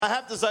I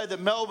have to say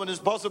that Melbourne is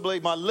possibly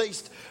my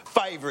least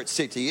favourite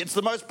city. It's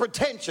the most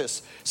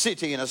pretentious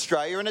city in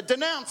Australia, and it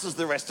denounces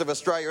the rest of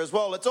Australia as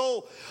well. It's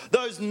all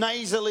those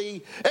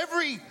nasally...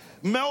 Every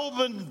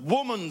Melbourne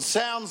woman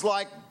sounds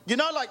like, you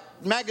know, like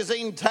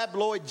magazine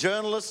tabloid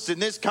journalists in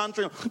this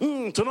country.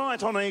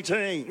 Tonight on ET.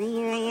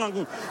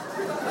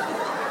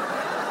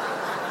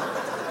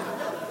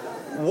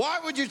 Why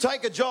would you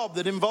take a job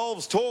that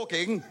involves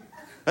talking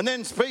and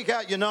then speak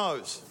out your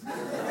nose?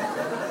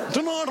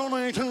 Tonight on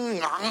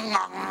 18.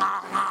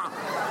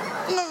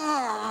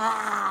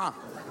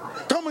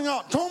 Coming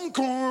up, Tom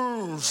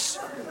Cruise.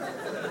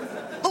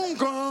 Tom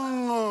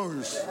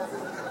Cruise.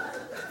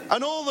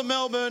 And all the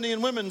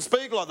Melburnian women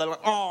speak like that.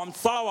 Like, oh, I'm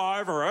so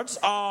over it.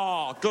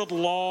 Oh, good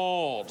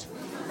Lord.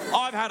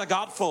 I've had a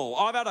gutful.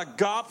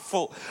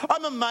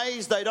 I'm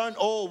amazed they don't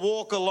all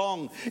walk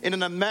along in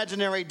an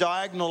imaginary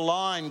diagonal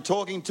line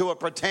talking to a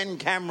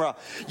pretend camera,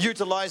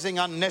 utilising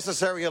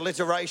unnecessary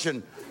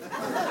alliteration.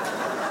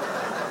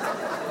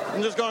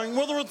 And just going,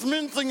 whether it's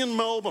mincing in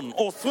Melbourne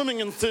or swimming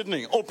in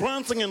Sydney or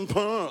prancing in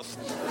Perth,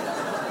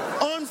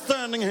 I'm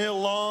standing here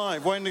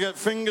live waiting to get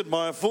fingered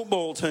by a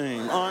football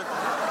team.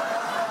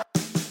 I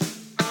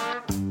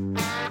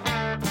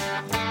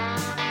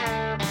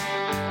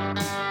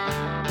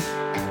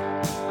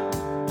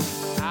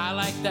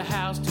like the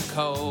house too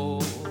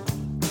cold.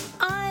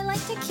 I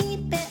like to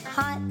keep it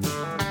hot.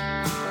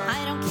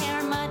 I don't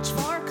care much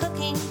for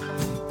cooking.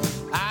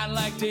 I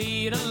like to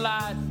eat a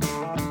lot.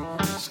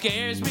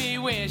 Scares me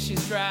when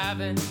she's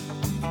driving,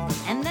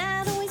 and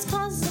that always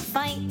causes a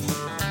fight.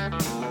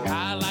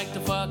 I like to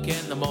fuck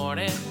in the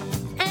morning,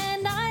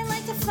 and I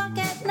like to fuck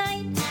at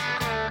night.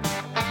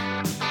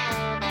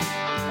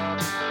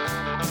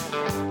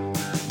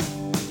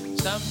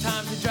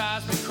 Sometimes it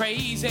drives me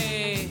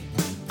crazy.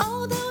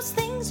 Oh, those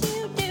things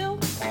you do.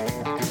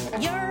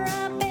 You're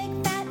a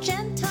big fat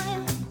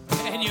Gentile,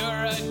 And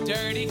you're a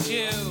dirty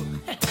Jew.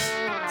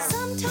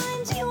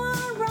 Sometimes you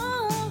are wrong.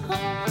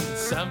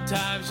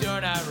 Sometimes you're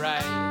not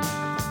right.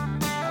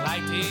 I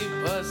like to eat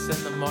puss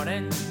in the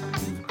morning,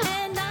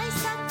 and I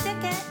suck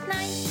dick at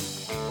night.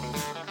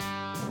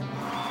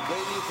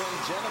 Ladies and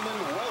gentlemen,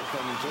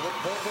 welcome to the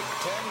Perfect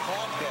 10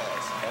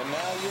 podcast. And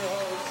now your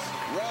hosts,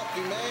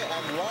 Ralphie May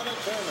and Lahna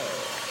Turner.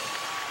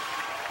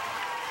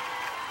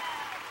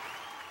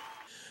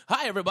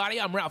 Hi, everybody.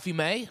 I'm Ralphie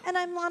May. And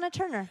I'm Lahna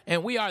Turner.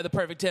 And we are the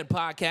Perfect 10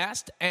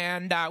 Podcast.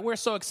 And we're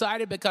so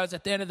excited because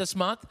at the end of this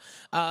month,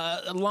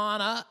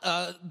 Lahna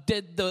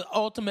did the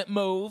ultimate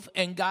move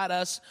and got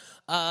us,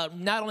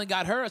 not only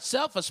got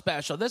herself a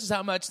special. This is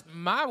how much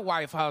my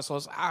wife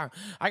hustles. I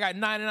got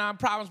 99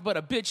 problems, but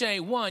a bitch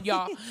ain't one,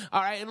 y'all.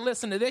 All right, and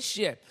listen to this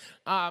shit.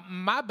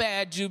 My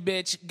bad Jew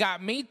bitch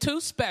got me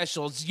 2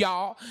 specials,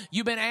 y'all.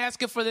 You been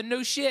asking for the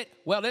new shit?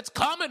 Well, it's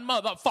coming,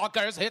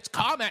 motherfuckers. It's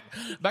coming.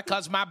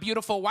 Because my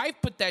beautiful wife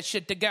put that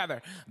shit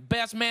together.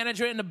 Best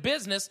manager in the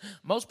business.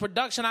 Most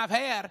production I've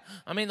had.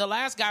 I mean, the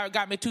last guy who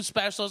got me 2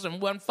 specials in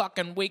one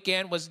fucking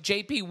weekend was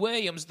J.P.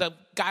 Williams, the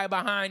guy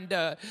behind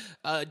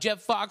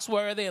Jeff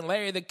Foxworthy and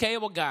Larry the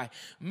Cable Guy.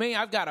 Me,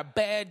 I've got a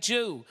bad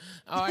Jew.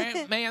 All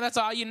right? Man, that's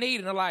all you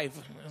need in life.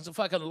 It's a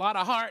fucking lot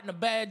of heart and a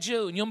bad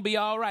Jew, and you'll be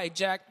all right,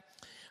 Jack.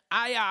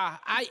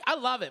 I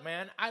love it,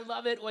 man. I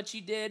love it, what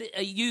you did.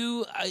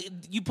 You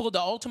pulled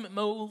the ultimate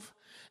move.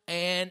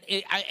 And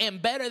I am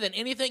better than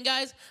anything,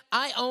 guys.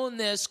 I own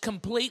this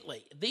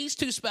completely. These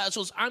 2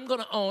 specials I'm going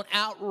to own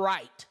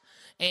outright.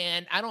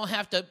 And I don't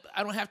have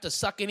to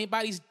suck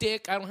anybody's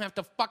dick. I don't have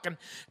to fucking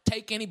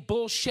take any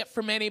bullshit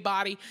from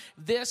anybody.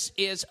 This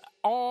is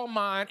all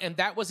mine, and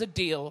that was a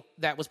deal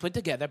that was put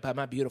together by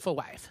my beautiful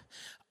wife.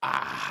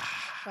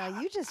 Wow,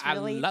 you just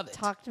really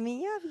talked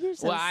me up. You're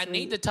so well, sweet. I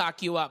need to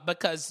talk you up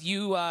because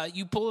you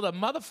pulled a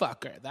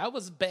motherfucker. That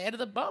was bad to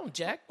the bone,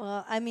 Jack.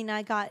 Well, I mean,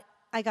 I got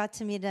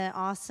to meet an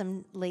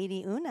awesome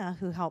lady, Una,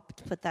 who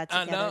helped put that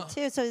together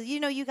too. So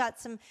you got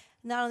some.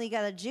 Not only you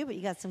got a Jew, but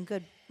you got some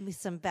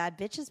bad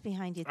bitches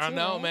behind you too. I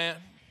know, right? man.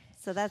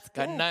 So that's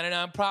good. Got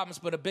 99 problems,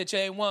 but a bitch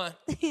ain't one.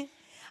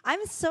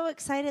 I'm so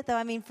excited, though.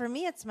 I mean, for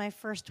me, it's my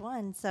first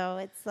one, so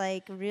it's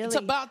like really. It's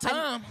about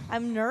time.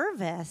 I'm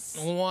nervous.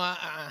 Why?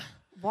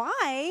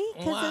 Why?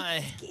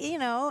 Why?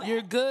 It's,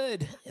 You're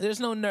good. There's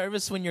no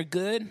nervous when you're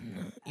good.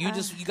 You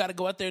got to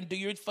go out there and do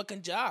your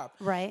fucking job.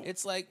 Right.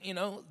 It's like,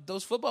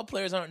 those football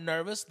players aren't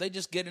nervous. They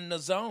just get in the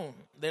zone.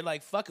 They're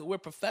like, fuck it, we're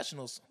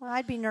professionals. Well,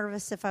 I'd be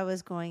nervous if I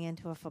was going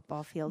into a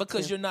football field,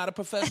 because too. you're not a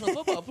professional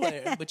football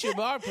player, but you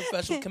are a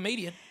professional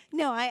comedian.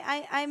 No,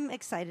 I'm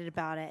excited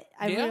about it.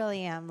 I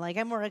really am. Like,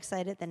 I'm more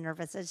excited than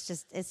nervous.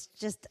 It's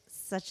just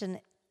such a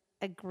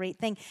great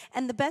thing.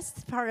 And the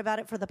best part about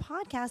it for the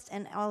podcast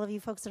and all of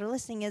you folks that are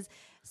listening is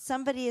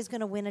somebody is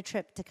going to win a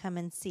trip to come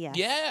and see us.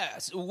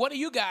 Yes. One of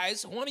you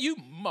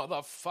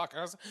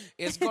motherfuckers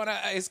is going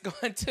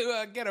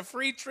to get a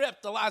free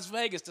trip to Las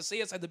Vegas to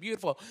see us at the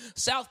beautiful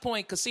South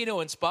Point Casino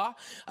and Spa.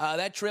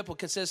 That trip will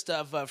consist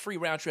of free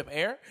round-trip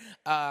air,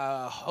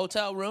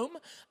 hotel room,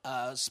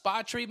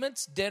 spa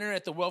treatments, dinner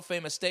at the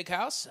world-famous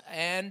steakhouse,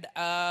 and,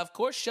 of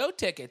course, show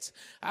tickets.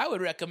 I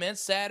would recommend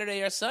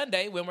Saturday or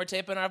Sunday when we're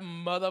taping our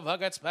motherfucking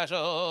motherfucking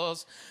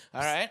specials.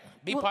 All right?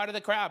 Be part of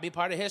the crowd. Be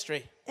part of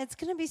history. It's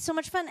going to be so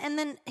much fun. And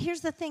then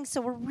here's the thing.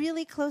 So we're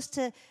really close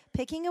to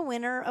picking a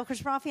winner. Of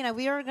course, Rafi and I,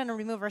 we are going to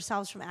remove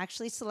ourselves from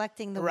actually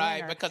selecting the winner.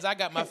 Right, because I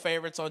got my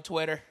favorites on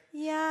Twitter.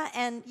 Yeah,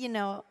 and,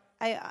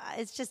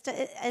 it's just,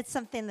 it's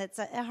something that's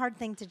a hard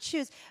thing to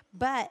choose.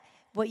 But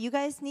what you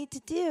guys need to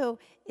do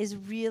is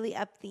really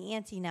up the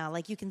ante now.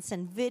 Like, you can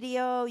send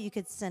video, you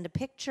could send a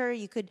picture,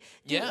 you could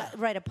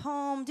write a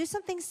poem, do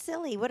something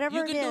silly,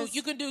 whatever it is.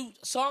 You can do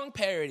song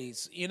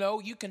parodies.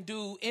 You can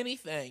do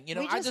anything.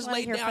 I just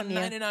laid hear down from you.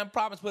 99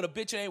 problems, but a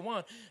bitch ain't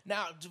one.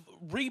 Now,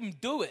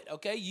 redo it,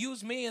 okay?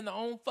 Use me in the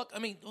own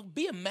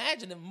be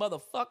imaginative,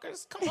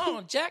 motherfuckers. Come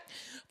on, Jack.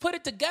 Put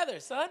it together,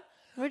 son.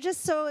 We're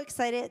just so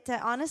excited to,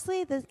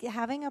 honestly,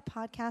 having a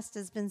podcast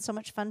has been so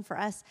much fun for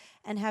us,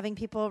 and having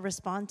people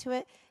respond to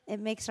it, it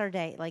makes our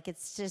day. Like,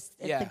 it's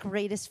the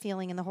greatest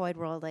feeling in the whole wide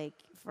world, like,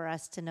 for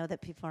us to know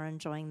that people are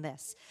enjoying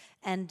this.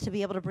 And to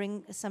be able to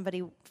bring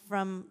somebody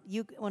from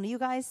one of you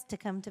guys to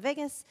come to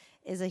Vegas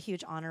is a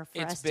huge honor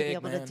for us to be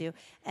able to do.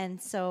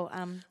 And so,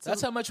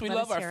 that's how much we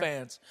love our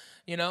fans.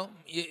 I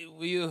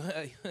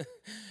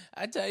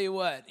tell you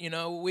what,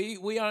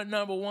 we are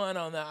number one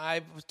on the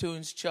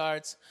iTunes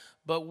charts.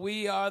 But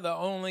we are the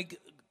only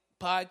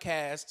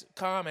podcast,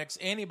 comics,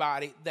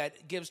 anybody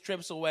that gives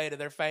trips away to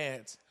their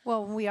fans.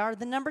 Well, we are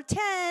the number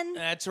 10.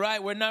 That's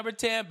right. We're number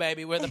 10,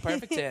 baby. We're the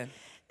perfect 10.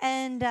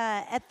 And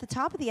at the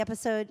top of the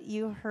episode,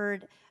 you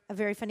heard a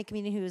very funny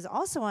comedian who is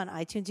also on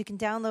iTunes. You can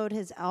download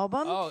his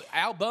album. Oh,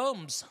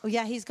 albums. Oh,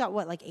 yeah. He's got,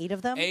 like 8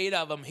 of them? 8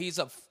 of them. He's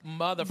a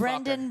motherfucker.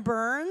 Brendon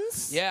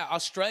Burns. Yeah,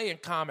 Australian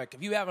comic.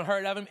 If you haven't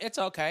heard of him, it's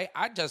okay.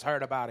 I just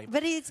heard about him.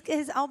 But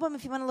his album,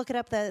 if you want to look it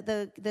up,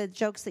 the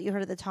jokes that you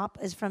heard at the top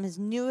is from his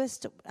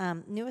newest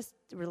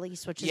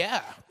release, which is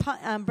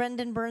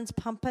Brendon Burns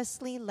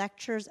Pompously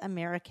Lectures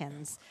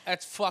Americans.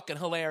 That's fucking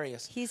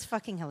hilarious. He's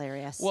fucking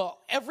hilarious. Well,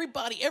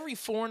 every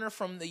foreigner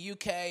from the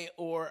UK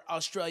or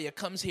Australia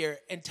comes here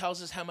and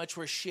tells us how much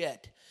we're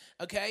shit.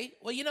 Okay?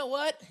 Well, you know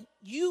what?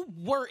 You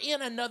were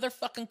in another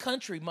fucking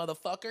country,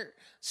 motherfucker.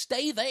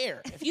 Stay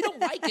there. If you don't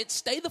like it,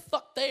 stay the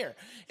fuck there.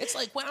 It's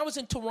like when I was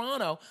in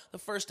Toronto the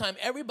first time,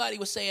 everybody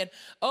was saying,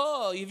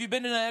 oh, have you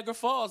been to Niagara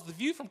Falls? The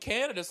view from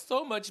Canada is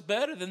so much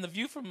better than the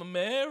view from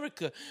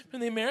America. From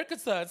the American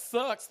side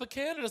sucks. The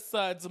Canada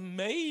side's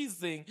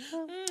amazing.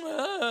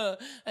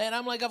 And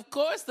I'm like, of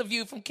course the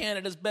view from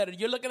Canada's better.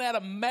 You're looking at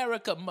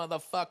America,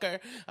 motherfucker.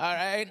 All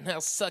right? Now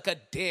suck a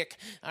dick.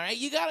 All right?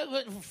 You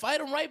got to fight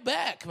them right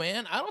back,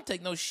 man. I don't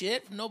take no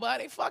shit from nobody.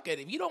 Fuck it.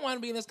 If you don't want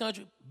to be in this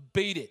country,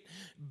 beat it.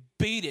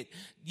 Beat it.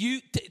 You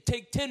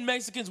take 10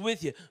 Mexicans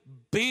with you.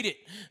 Beat it.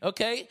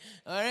 Okay?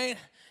 All right?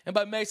 And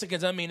by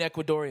Mexicans, I mean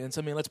Ecuadorians.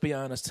 I mean, let's be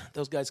honest.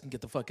 Those guys can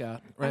get the fuck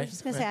out, right? I was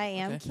just going to say,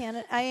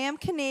 I am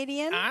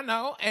Canadian. I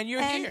know, and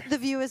you're here. And the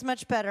view is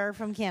much better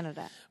from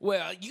Canada.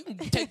 Well, you can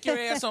take your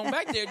ass on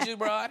back there,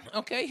 G-Rod.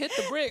 Okay? Hit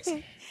the bricks.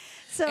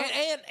 So,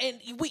 and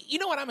we, you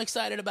know what I'm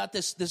excited about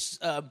this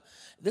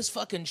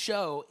fucking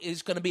show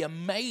is going to be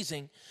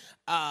amazing.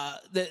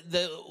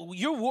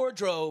 Your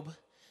wardrobe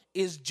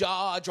is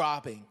jaw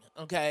dropping.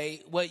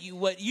 Okay, what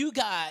you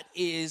got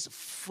is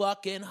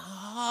fucking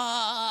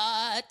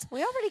hot.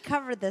 We already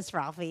covered this,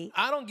 Ralphie.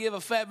 I don't give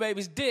a fat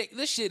baby's dick.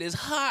 This shit is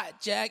hot,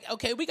 Jack.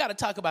 Okay, we got to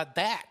talk about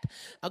that.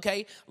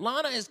 Okay,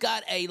 Lahna has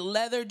got a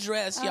leather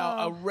dress,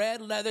 y'all, a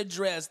red leather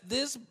dress.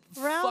 This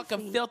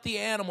fucking filthy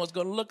animal is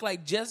gonna look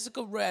like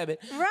Jessica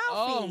Rabbit. Ralphie.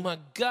 Oh my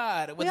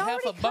God, with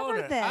half a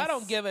boner. This. I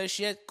don't give a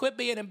shit. Quit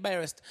being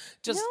embarrassed.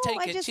 Just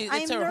take it.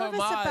 It's her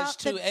homage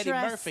to Eddie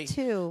Murphy.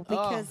 Too,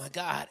 because oh my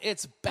God,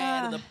 it's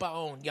bad in the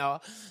bone,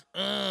 y'all.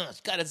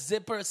 It's got a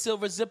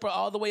silver zipper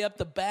all the way up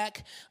the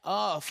back.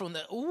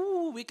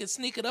 We can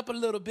sneak it up a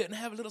little bit and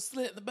have a little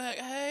slit in the back.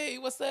 Hey,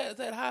 what's that? Is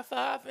that high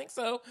five? I think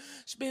so.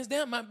 She bends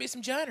down, might be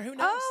some giner. Who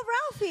knows? Oh,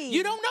 Ralphie.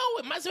 You don't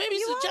know. Maybe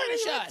it's a giner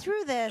shot. Went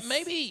through this.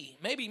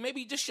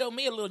 Maybe just show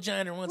me a little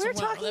giner once in a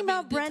while. We're talking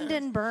about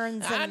Brendon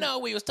Burns. I know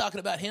we was talking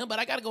about him, but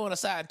I got to go on a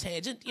side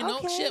tangent. You know,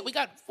 shit, we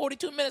got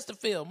 42 minutes to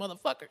fill,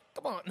 motherfucker.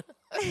 Come on.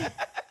 Can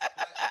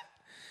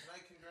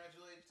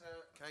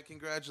I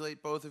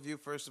congratulate both of you,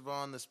 first of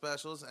all, on the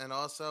specials, and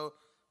also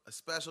a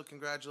special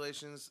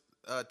congratulations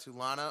to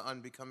Lahna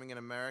on becoming an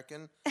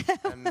American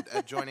and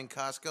joining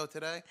Costco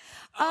today.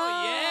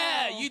 Oh,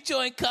 yeah, you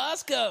joined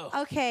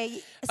Costco.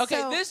 Okay.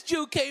 This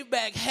Jew came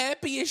back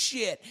happy as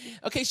shit.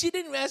 Okay, she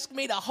didn't ask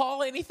me to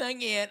haul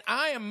anything in.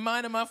 I am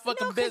minding my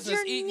fucking business,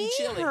 eating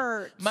chili.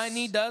 Hurts. My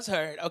knee does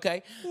hurt,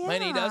 okay? Yeah, my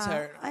knee does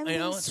hurt.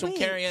 It's sweet. from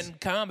carrying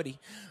comedy.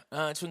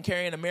 It's been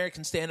carrying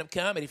American stand-up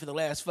comedy for the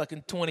last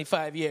fucking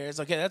 25 years.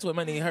 Okay, that's what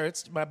my knee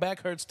hurts. My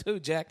back hurts too,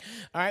 Jack.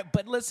 All right,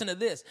 but listen to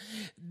this.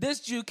 This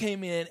Jew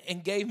came in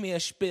and gave me a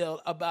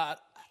spiel about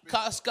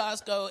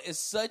Costco is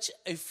such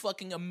a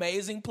fucking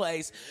amazing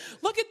place.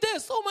 Look at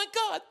this. Oh, my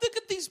God. Look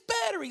at these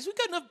batteries. We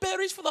got enough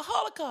batteries for the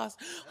Holocaust.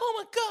 Oh,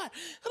 my God.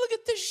 Look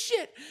at this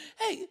shit.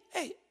 Hey.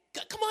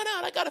 Come on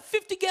out. I got a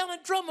 50-gallon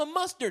drum of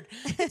mustard.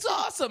 It's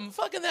awesome.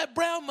 Fucking that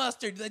brown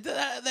mustard,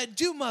 that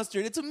Jew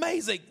mustard. It's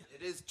amazing. It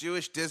It is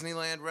Jewish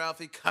Disneyland,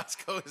 Ralphie.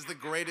 Costco is the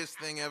greatest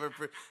thing ever.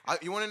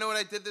 You want to know what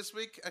I did this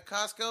week at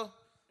Costco?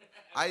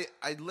 I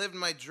lived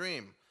my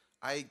dream.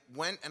 I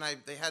went and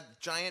they had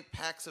giant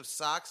packs of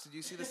socks. Did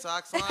you see the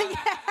socks line?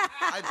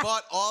 I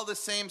bought all the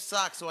same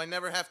socks so I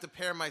never have to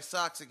pair my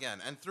socks again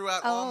and threw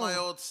out all my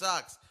old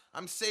socks.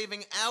 I'm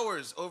saving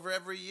hours over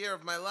every year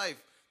of my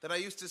life that I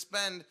used to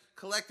spend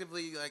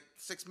collectively like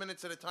 6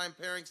 minutes at a time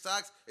pairing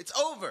socks. It's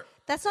over.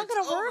 That's not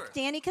going to work,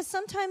 Danny, because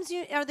sometimes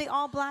are they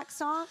all black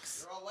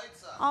socks? They're all white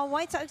socks. All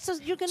white socks. So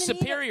you're going to need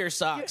superior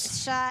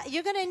socks.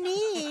 You're going to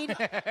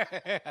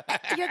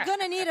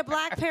need a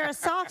black pair of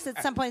socks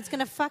at some point. It's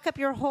going to fuck up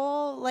your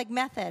whole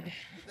method.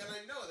 But then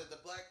I know that the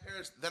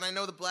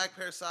black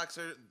pair of socks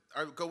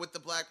go with the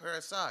black pair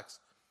of socks.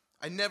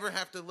 I never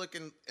have to look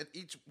at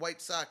each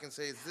white sock and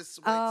say, is this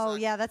white sock? Oh,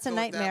 yeah, that's a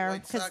nightmare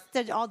because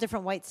they're all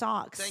different white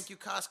socks. Thank you,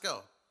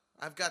 Costco.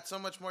 I've got so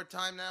much more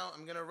time now.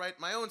 I'm going to write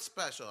my own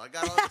special. I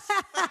got all this.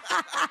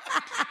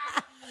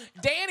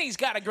 Danny's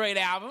got a great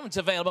album. It's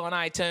available on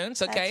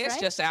iTunes. Okay, it's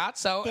just out.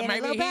 So Danny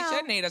maybe Lobel. he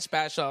should need a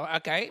special.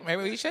 Okay,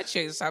 maybe we should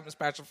choose something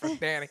special for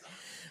Danny.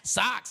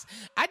 Socks.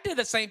 I did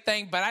the same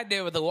thing, but I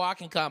did with the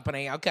walking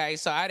company. Okay,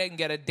 so I didn't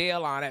get a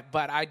deal on it,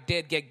 but I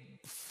did get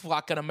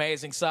fucking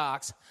amazing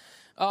socks.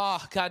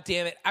 Oh, God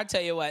damn it. I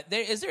tell you what,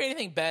 is there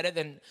anything better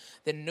than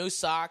new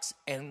socks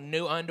and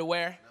new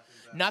underwear?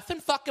 Nothing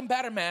fucking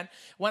better, man.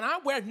 When I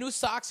wear new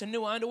socks and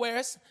new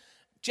underwears,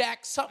 Jack,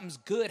 something's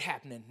good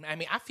happening. I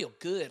mean, I feel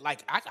good. Like,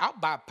 I'll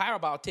buy a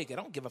Powerball ticket.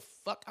 I don't give a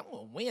fuck. I'm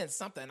going to win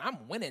something.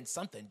 I'm winning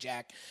something,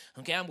 Jack.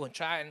 Okay, I'm going to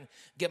try and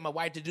get my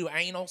wife to do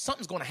anal.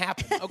 Something's going to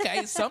happen,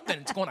 okay?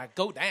 Something's going to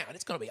go down.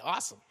 It's going to be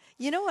awesome.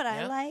 You know what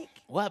I like?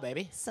 What,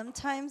 baby?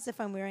 Sometimes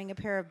if I'm wearing a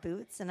pair of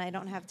boots and I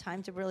don't have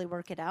time to really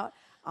work it out,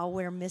 I'll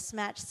wear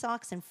mismatched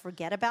socks and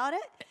forget about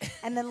it.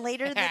 And then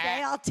later in the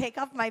day, I'll take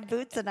off my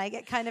boots and I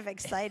get kind of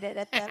excited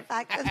at the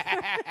fact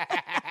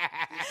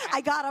that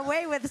I got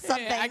away with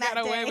something. Yeah, I got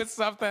away with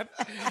something.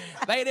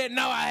 They didn't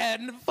know I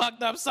had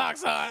fucked up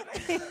socks on.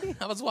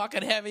 I was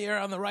walking heavier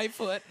on the right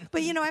foot.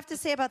 But I have to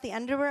say about the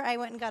underwear, I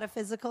went and got a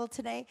physical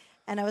today,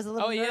 and I was a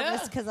little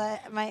nervous because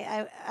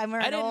I'm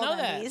wearing old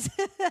undies.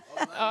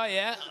 Oh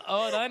yeah,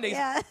 old undies.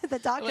 Yeah, the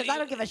doctors. I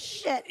don't give a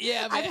shit.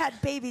 Yeah, I've had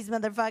babies,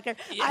 motherfucker.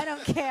 Yeah. I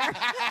don't care.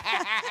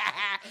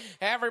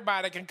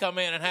 Everybody can come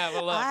in and have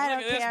a look. Look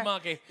at this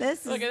monkey.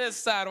 Look at this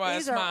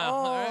sideways smile.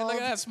 All right, look at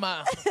that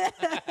smile.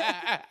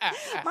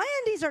 My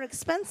undies are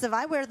expensive.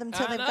 I wear them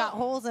till they've got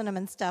holes in them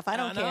and stuff. I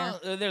don't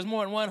care. There's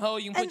more than one hole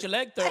you can put your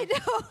leg through. I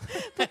know,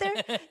 but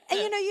they're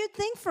you'd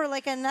think for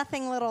like a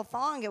nothing little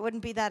thong it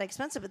wouldn't be that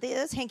expensive, but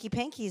those hanky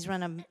pankies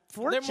run a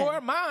fortune. They're more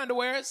of my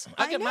underwears.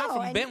 I get mine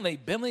from Bentley.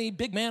 Bentley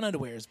Big Man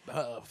Underwears.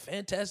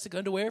 Fantastic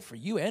underwear for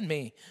you and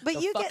me. But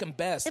the you fucking get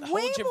best.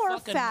 way more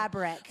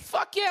fabric.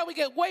 Fuck yeah, we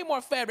get way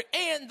more fabric.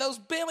 And those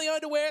Bentley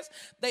underwears,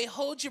 they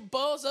hold your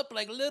balls up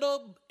like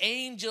little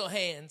angel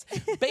hands.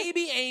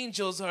 Baby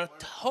angels are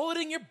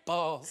holding your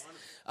balls.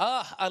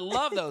 I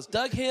love those.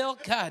 Doug Hill,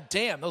 god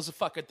damn, those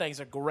fucking things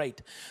are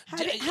great. How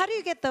do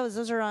you get those?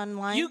 Those are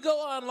online? You go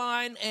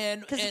online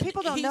and... Because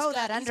people don't know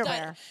that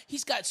underwear.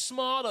 He's got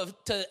small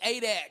to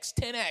 8X,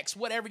 10X,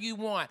 whatever you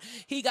want.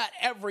 He got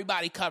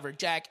everybody covered,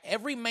 Jack.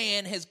 Every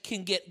man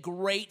can get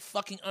great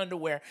fucking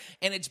underwear.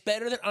 And it's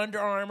better than Under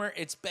Armour.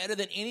 It's better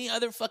than any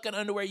other fucking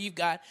underwear you've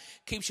got.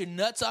 Keeps your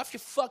nuts off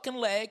your fucking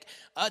leg.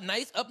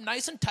 Nice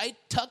and tight,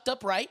 tucked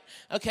up right.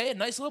 Okay, a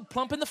nice little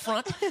plump in the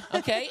front.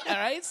 Okay, all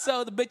right?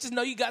 So the bitches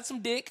know you got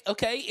some dick.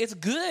 Okay, it's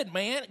good,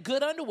 man.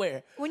 Good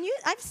underwear.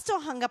 I've still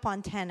hung up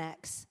on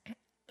 10X.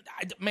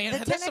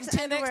 Man, there's some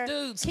 10X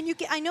dudes. Can you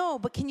get? I know,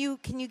 but can you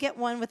get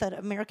one with an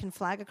American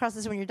flag across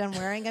this when you're done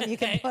wearing them? You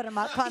can put them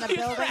up on a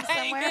building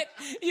somewhere.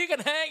 You can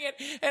hang it,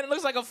 and it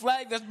looks like a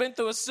flag that's been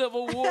through a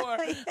civil war.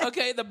 Yeah.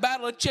 Okay, the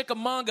Battle of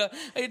Chickamauga.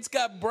 It's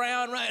got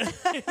brown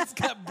It's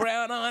got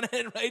brown on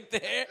it right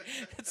there.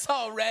 It's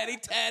all ratty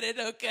tatted.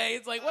 Okay,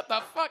 it's like what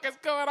the fuck is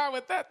going on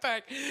with that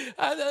thing?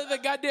 The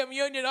goddamn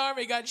Union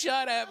Army got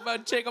shot at by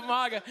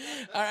Chickamauga.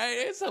 All right,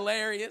 it's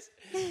hilarious.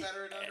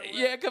 Confederate underwear.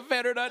 Yeah,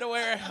 Confederate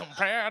underwear. I'm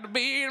proud to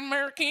be an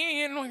American.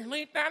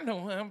 I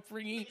know I'm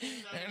free.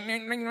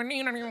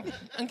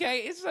 Okay,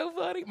 it's so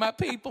funny. My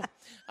people.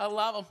 I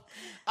love them.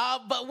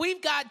 But we've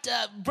got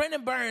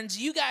Brendon Burns.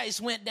 You guys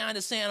went down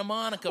to Santa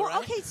Monica, right?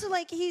 Okay, so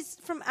he's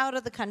from out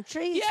of the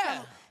country.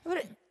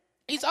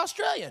 He's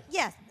Australian.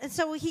 Yeah, and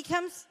so he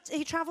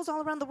travels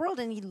all around the world,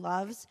 and he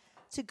loves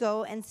to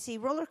go and see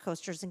roller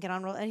coasters and get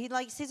on and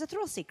he's a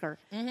thrill seeker.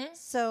 Mm-hmm.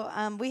 So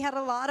we had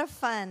a lot of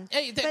fun.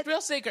 Hey,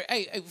 thrill seeker.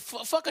 Hey,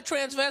 fuck a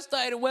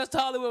transvestite in West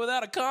Hollywood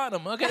without a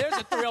condom. Okay, there's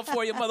a thrill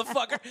for you,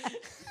 motherfucker.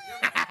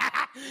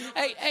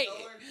 Hey.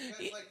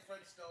 Do you like Fred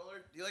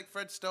Stoller? Do you like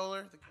Fred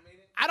Stoller, the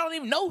comedian? I don't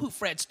even know who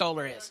Fred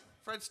Stoller is.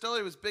 Fred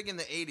Stoller was big in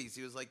the 80s.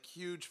 He was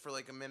huge for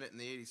a minute in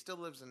the 80s. Still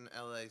lives in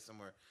L.A.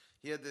 somewhere.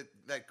 He had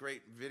that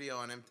great video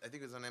on, I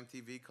think it was on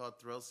MTV called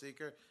Thrill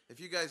Seeker. If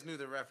you guys knew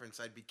the reference,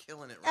 I'd be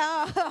killing it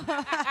right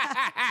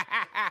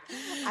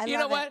now. You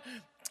know what?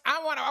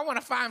 I want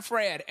to find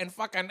Fred and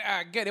fucking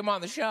get him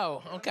on the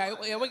show. Okay,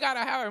 we got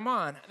to have him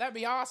on. That'd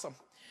be awesome.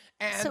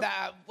 And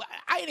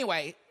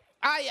anyway,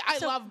 I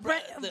love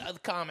the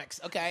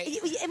comics, okay?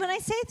 When I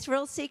say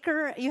thrill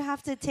seeker, you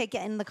have to take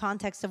it in the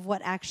context of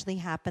what actually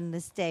happened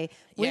this day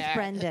with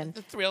Brendon.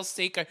 The thrill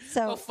seeker.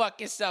 So, go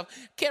fuck yourself.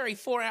 Carry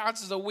 4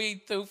 ounces of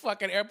weed through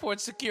fucking airport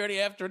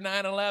security after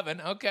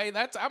 9/11, okay?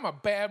 I'm a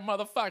bad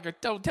motherfucker.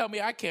 Don't tell me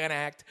I can't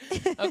act,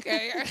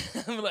 okay?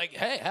 I'm like,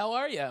 hey, how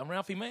are you? I'm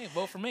Ralphie May.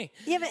 Vote for me.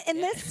 Yeah, but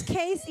in this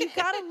case, you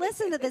got to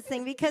listen to this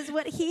thing because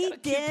what he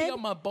did... QP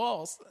on my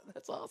balls.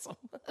 That's awesome.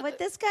 What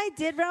this guy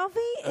did, Ralphie,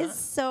 is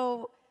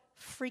so...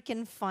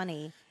 freaking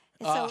funny.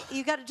 So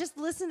you got to just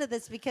listen to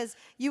this because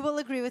you will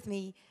agree with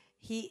me.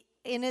 He,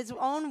 in his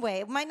own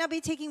way, might not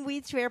be taking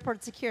weed through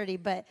airport security,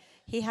 but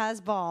he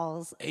has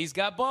balls. He's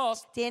got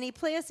balls. Danny,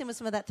 play us in with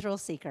some of that thrill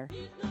seeker.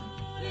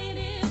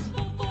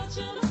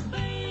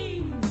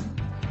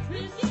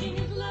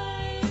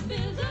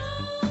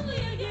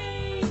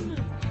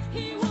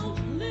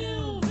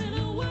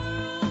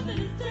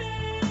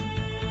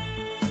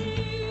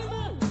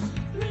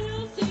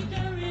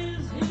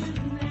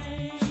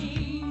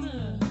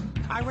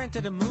 I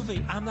rented a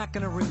movie. I'm not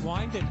going to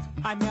rewind it.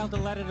 I mailed a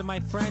letter to my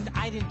friend.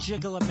 I didn't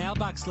jiggle a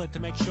mailbox lid to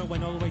make sure it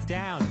went all the way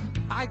down.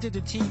 I did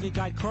a TV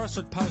Guide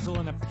crossword puzzle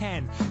in a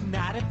pen,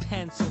 not a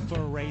pencil for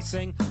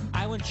erasing.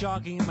 I went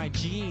jogging in my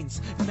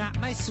jeans, not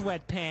my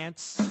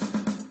sweatpants.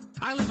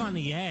 I live on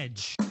the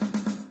edge.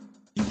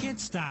 You can't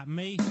stop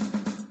me.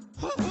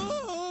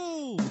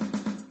 Woo-hoo!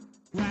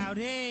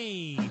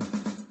 Rowdy!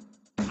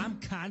 I'm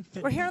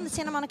confident. We're here on the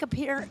Santa Monica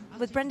Pier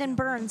with Brendon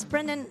Burns.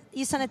 Brendon,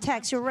 you sent a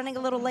text. You were running a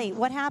little late.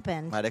 What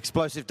happened? I had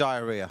explosive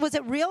diarrhea. Was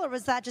it real or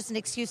was that just an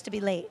excuse to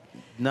be late?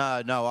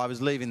 No, I was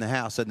leaving the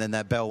house and then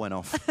that bell went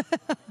off.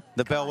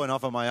 The bell went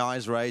off and my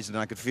eyes raised and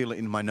I could feel it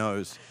in my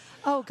nose.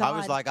 Oh, God. I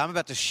was like, I'm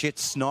about to shit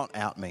snot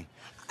out me.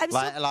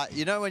 Like,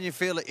 you know when you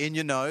feel it in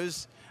your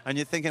nose and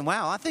you're thinking,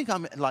 wow, I think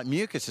I'm like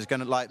mucus is going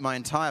to, like my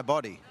entire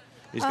body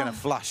is going to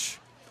flush.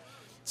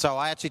 So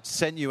I actually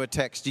sent you a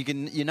text.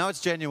 You know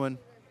it's genuine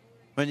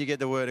when you get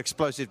the word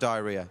explosive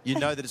diarrhea. You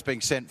know that it's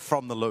being sent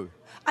from the loo.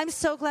 I'm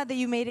so glad that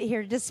you made it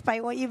here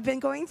despite what you've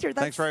been going through.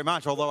 Thanks very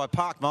much, although I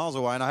parked miles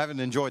away and I haven't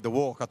enjoyed the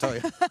walk, I'll tell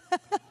you.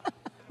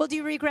 Well, do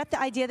you regret the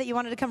idea that you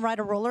wanted to come ride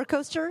a roller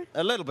coaster?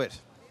 A little bit.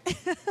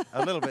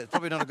 A little bit.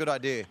 Probably not a good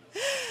idea.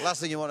 Last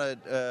thing you want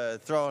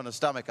to throw on a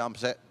stomach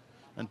upset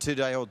and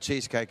 2-day-old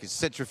cheesecake is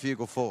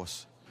centrifugal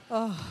force.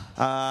 Oh.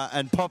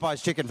 And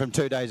Popeye's chicken from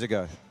 2 days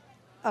ago.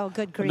 Oh,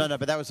 good grief. No,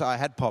 but that was, I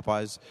had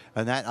Popeyes,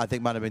 and that, I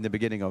think, might have been the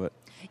beginning of it.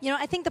 You know,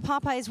 I think the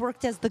Popeyes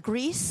worked as the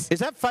grease. Is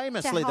that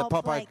famously that help,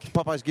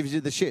 Popeyes gives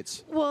you the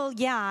shits? Well,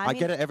 yeah. I mean,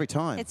 get it every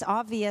time. It's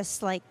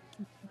obvious, like,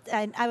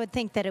 I would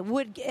think that it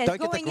would, Don't going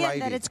get the in, that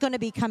gravy. it's going to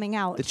be coming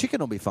out. The chicken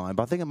will be fine,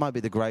 but I think it might be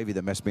the gravy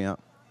that messed me up.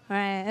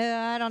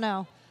 Right, I don't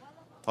know.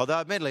 Although,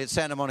 admittedly, it's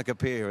Santa Monica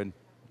Pier, and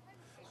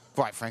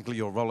quite frankly,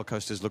 your roller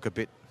coasters look a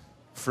bit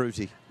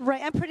fruity.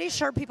 Right, I'm pretty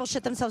sure people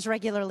shit themselves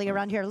regularly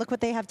around here. Look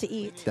what they have to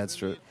eat. That's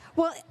true.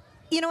 Well,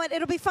 you know what?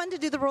 It'll be fun to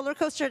do the roller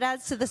coaster. It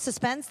adds to the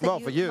suspense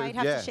that for you, might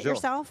have to shit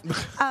yourself.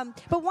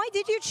 But why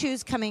did you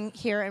choose coming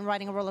here and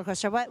riding a roller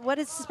coaster? What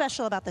is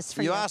special about this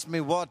for you? You asked me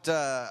what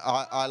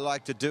I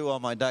like to do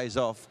on my days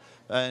off,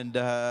 and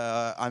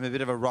I'm a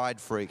bit of a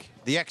ride freak.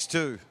 The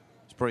X2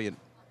 is brilliant.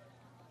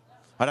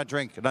 I don't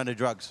drink. I don't do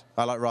drugs.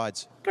 I like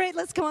rides. Great.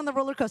 Let's go on the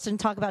roller coaster and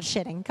talk about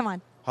shitting. Come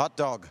on. Hot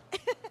dog.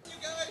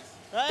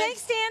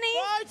 Thanks, Danny.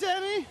 Bye,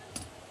 Danny.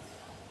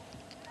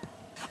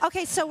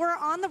 Okay, so we're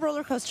on the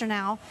roller coaster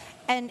now,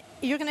 and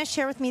you're going to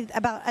share with me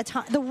about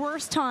the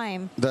worst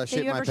time that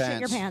you ever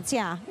shit your pants.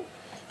 Yeah.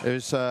 It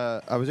was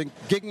I was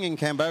gigging in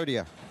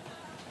Cambodia,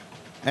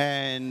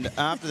 and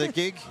after the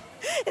gig,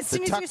 as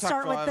soon as you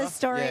start with this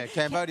story, yeah,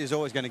 Cambodia's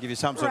always going to give you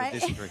some sort of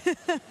dysentery.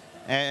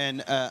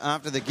 And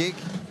after the gig,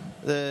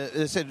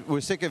 they said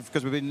we're sick of,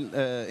 because we've been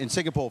in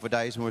Singapore for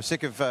days, and we're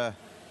sick of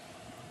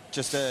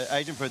just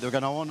Asian food. They were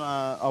going,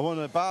 I want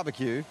a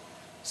barbecue.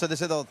 So they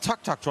said, the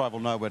tuk-tuk driver will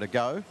know where to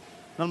go.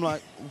 And I'm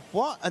like,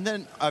 what? And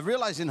then I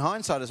realized in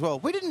hindsight as well,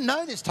 we didn't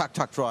know this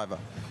tuk-tuk driver.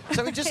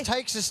 So he just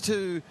takes us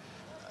to,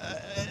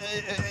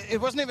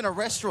 it wasn't even a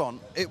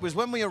restaurant. It was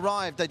when we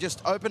arrived, they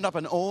just opened up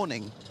an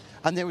awning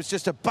and there was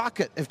just a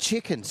bucket of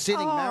chicken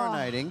sitting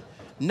marinating,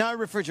 no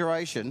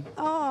refrigeration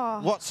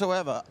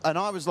whatsoever. And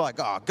I was like,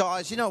 oh,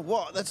 guys, you know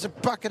what? That's a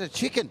bucket of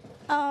chicken.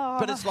 Oh.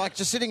 But it's like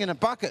just sitting in a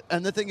bucket.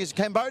 And the thing is,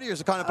 Cambodia is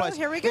the kind of place.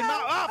 Here we go.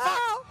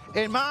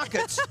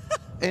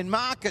 In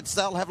markets,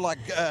 they'll have like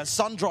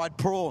sun-dried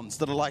prawns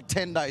that are like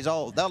 10 days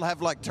old. They'll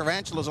have like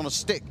tarantulas on a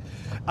stick.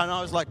 And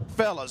I was like,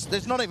 fellas,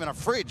 there's not even a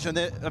fridge.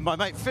 And my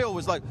mate Phil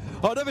was like,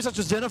 oh, don't be such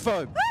a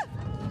xenophobe,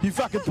 you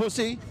fucking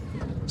pussy.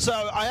 So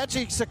I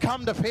actually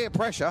succumbed to peer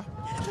pressure.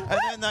 And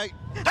then they,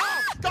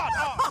 oh, God,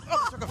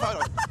 I took a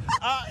photo.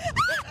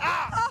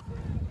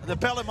 The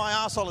bell in my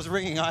arsehole is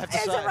ringing, I have to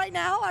say. Is it right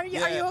now? Are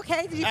you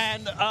okay?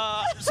 And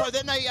so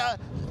then they...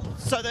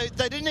 So they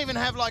didn't even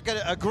have like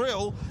a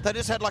grill. They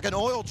just had like an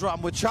oil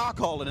drum with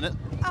charcoal in it.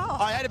 Oh.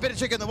 I had a bit of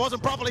chicken that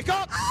wasn't properly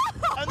cooked.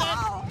 Oh. And then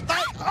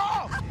they...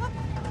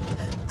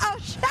 Oh,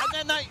 shit. And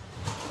then they...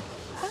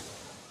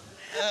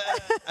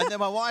 and then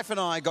my wife and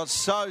I got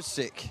so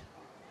sick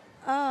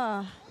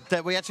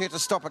that we actually had to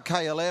stop at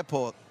KL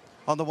Airport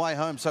on the way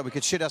home so we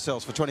could shit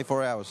ourselves for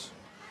 24 hours.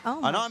 Oh,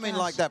 my And I mean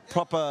gosh. like that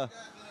proper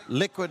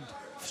liquid...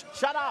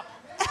 Shut up!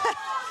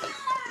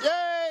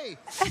 Yay!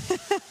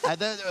 And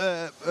then,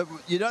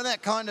 you know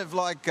that kind of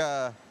like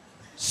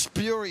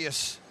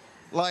spurious,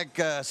 like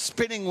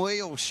spinning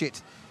wheel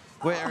shit,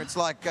 where it's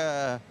like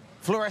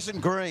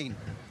fluorescent green.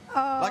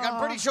 Like I'm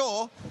pretty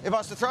sure if I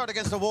was to throw it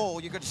against the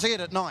wall, you could see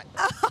it at night.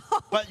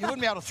 But you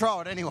wouldn't be able to throw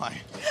it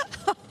anyway.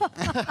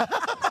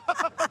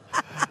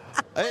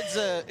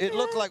 It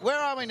looked like, where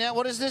are we now?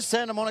 What is this,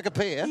 Santa Monica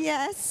Pier?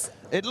 Yes.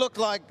 It looked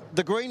like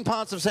the green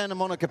parts of Santa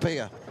Monica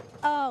Pier.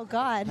 Oh,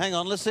 God. Hang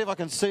on, let's see if I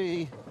can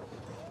see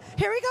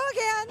Here we go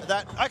again.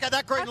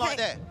 that green light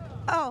there.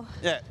 Oh,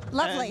 Yeah.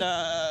 lovely.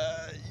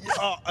 And,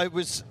 it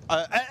was,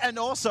 and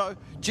also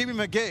Jimmy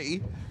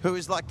McGee, who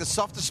is like the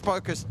softest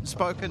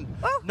spoken,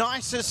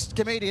 nicest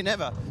comedian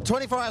ever.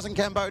 24 hours in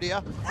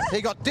Cambodia,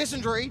 he got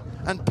dysentery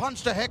and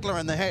punched a heckler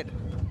in the head.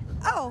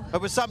 Oh. It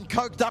was some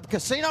coked up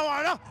casino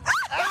owner.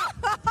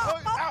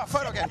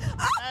 Photo again.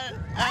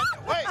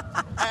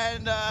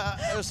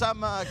 It was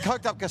some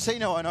coked up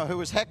casino owner who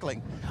was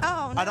heckling.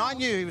 Oh, no. And I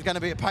knew he was going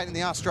to be a pain in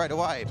the ass straight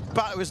away.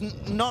 But it was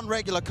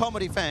non-regular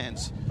comedy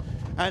fans.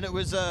 And it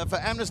was for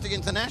Amnesty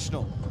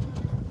International.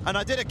 And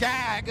I did a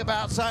gag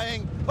about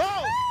saying,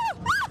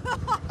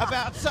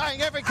 about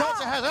saying every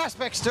culture has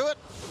aspects to it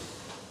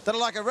that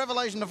are like a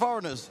revelation to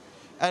foreigners.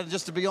 And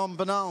just to be on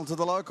banal to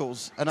the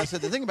locals. And I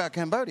said, the thing about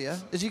Cambodia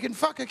is you can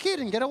fuck a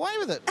kid and get away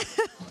with it.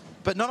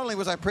 But not only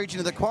was I preaching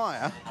to the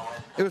choir,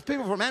 it was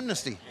people from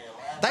Amnesty.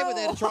 They were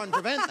there to try and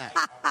prevent that.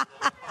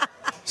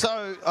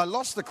 So I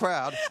lost the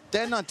crowd.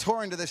 Then I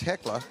tore into this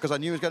heckler because I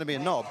knew he was going to be a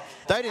knob.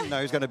 They didn't know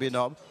he was going to be a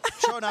knob.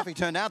 Sure enough, he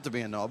turned out to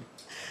be a knob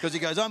because he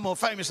goes, I'm more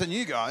famous than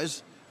you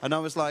guys. And I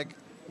was like,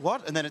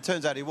 what? And then it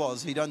turns out he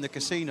was. He'd owned the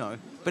casino.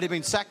 But he'd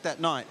been sacked that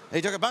night.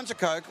 He took a bunch of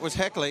coke, was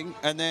heckling,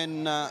 and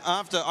then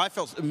after, I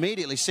felt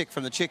immediately sick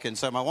from the chicken.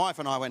 So my wife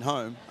and I went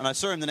home, and I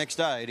saw him the next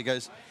day, and he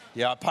goes,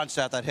 yeah, I punched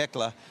out that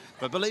heckler.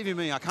 But believe you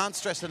me, I can't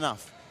stress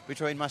enough,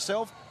 between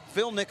myself,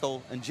 Phil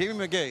Nickel, and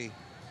Jimmy McGee,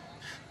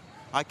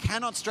 I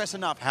cannot stress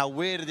enough how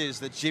weird it is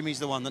that Jimmy's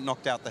the one that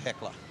knocked out the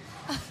heckler.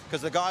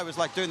 Because the guy was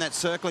like doing that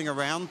circling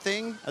around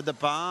thing at the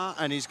bar,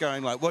 and he's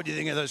going like, what do you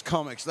think of those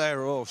comics?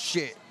 They're all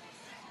shit.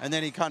 And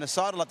then he kind of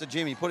sidled up to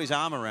Jimmy, put his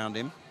arm around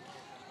him,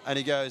 and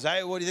he goes,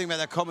 hey, what do you think about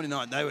that comedy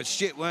night? They were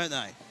shit, weren't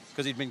they?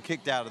 Because he'd been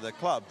kicked out of the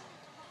club.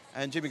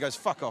 And Jimmy goes,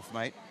 fuck off,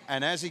 mate.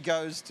 And as he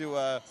goes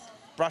to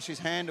brush his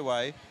hand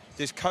away,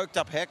 this coked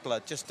up heckler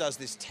just does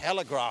this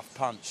telegraph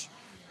punch.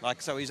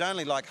 Like, so he's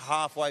only like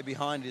halfway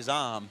behind his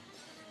arm,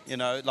 you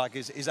know, like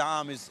his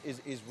arm is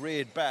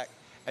reared back.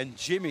 And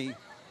Jimmy,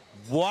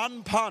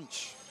 one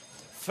punch,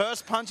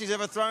 first punch he's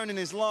ever thrown in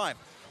his life,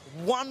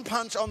 one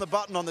punch on the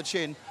button on the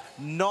chin,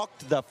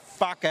 knocked the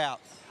fuck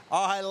out.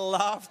 I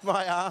laughed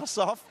my ass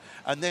off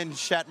and then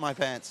shat my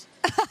pants.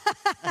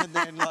 And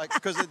then, like,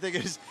 because the thing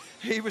is,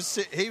 he was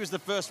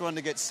the first one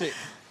to get sick.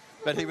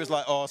 But he was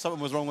like, oh,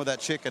 something was wrong with that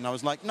chicken. I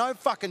was like, no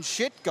fucking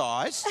shit,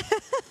 guys.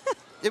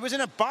 It was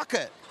in a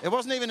bucket. It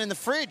wasn't even in the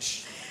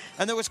fridge.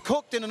 And it was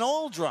cooked in an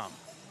oil drum.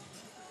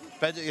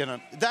 But, you know,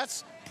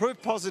 that's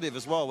proof positive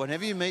as well.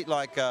 Whenever you meet,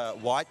 like,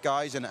 white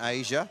guys in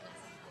Asia,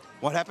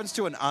 what happens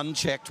to an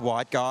unchecked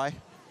white guy?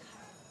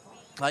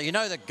 Like, you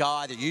know the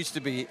guy that used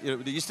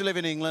to live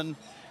in England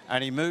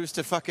and he moves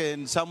to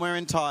fucking somewhere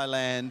in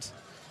Thailand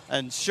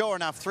and sure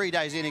enough, 3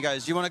 days in, he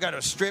goes, do you want to go to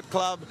a strip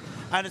club?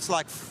 And it's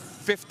like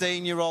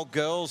 15-year-old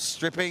girls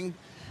stripping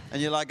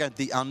and you're like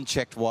the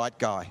unchecked white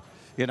guy.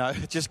 You know,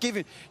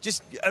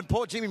 and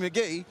poor Jimmy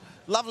McGee,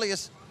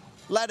 loveliest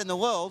lad in the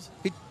world,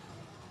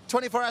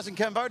 24 hours in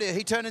Cambodia,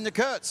 he turned into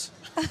Kurtz.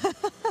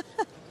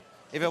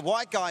 If a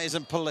white guy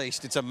isn't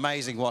policed, it's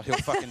amazing what he'll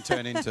fucking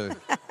turn into.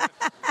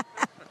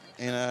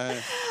 You know,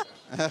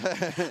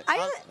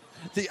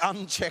 the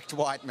unchecked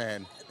white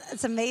man.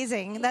 That's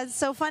amazing. That's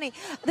so funny.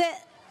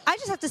 I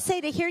just have to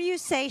say, to hear you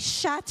say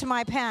 "shat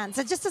my pants,"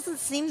 it just doesn't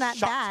seem that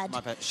bad.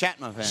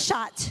 Shat my pants.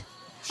 Shot.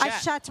 I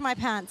shat my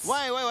pants. Wait.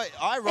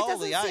 I roll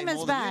the A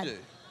more than you do.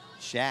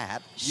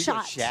 Shat. You go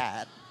Shot.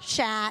 shat.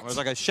 Shat. Whereas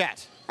I go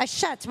shat. I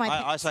shat my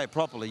pants. I say it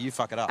properly. You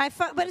fuck it up.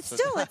 But it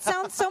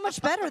sounds so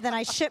much better than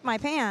I shit my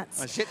pants.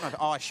 I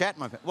shat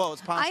my pants. Well,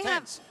 it's past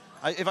tense.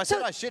 If I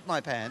said I shit my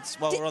pants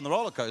while we're on the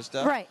roller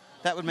coaster, right.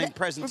 That would mean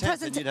present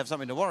tense, and you'd have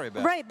something to worry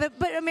about. Right, but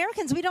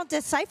Americans, we don't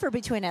decipher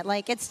between it.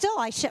 Like, it's still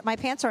I shit my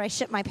pants or I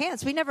shit my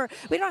pants. We don't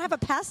have a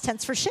past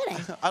tense for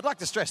shitting. I'd like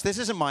to stress, this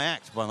isn't my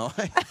act, by the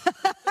way.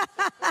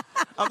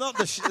 I'm not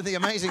the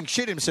amazing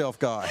shit himself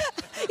guy.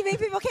 You mean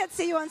people can't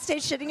see you on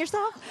stage shitting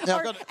yourself? No,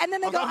 and then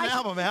they I've go, got an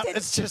album out.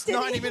 It's just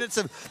 90 minutes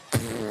of...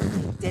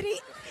 Did he?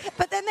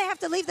 But then they have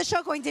to leave the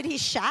show going, did he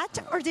shat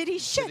or did he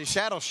shit? Did he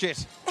shat or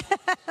shit?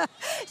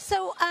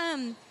 So,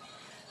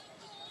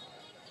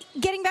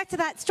 getting back to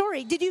that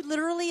story, did you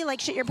literally like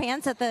shit your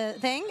pants at the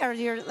thing, or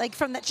you're like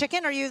from that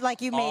chicken, or you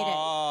like you made it?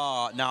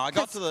 Oh no, I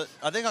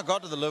think I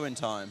got to the loo in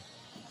time,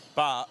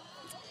 but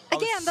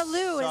again, the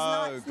loo is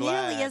not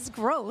glad. nearly as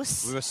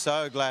gross. We were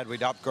so glad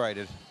we'd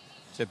upgraded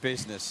to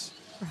business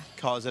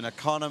because an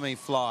economy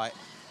flight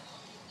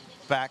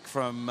back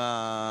from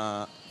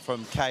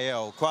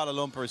KL, Kuala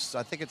Lumpur is,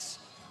 I think it's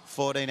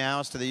 14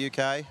 hours to the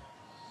UK.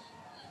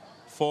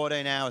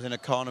 14 hours in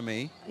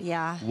economy.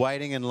 Yeah.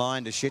 Waiting in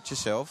line to shit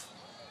yourself.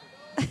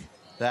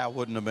 That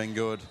wouldn't have been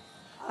good.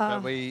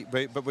 But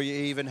we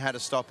even had a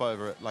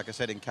stopover, like I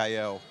said, in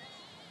KL,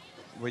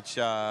 which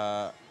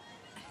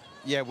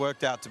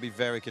worked out to be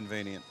very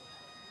convenient.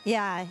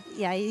 Yeah.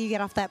 You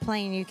get off that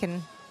plane, you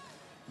can.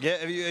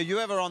 Yeah, are you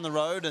ever on the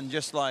road and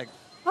just like?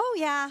 Oh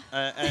yeah.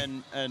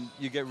 And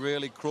you get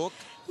really crooked.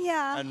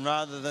 Yeah. And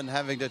rather than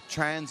having to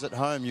transit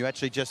home, you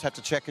actually just have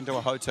to check into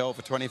a hotel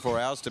for 24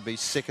 hours to be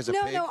sick as a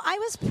pig. No, I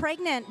was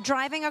pregnant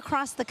driving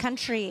across the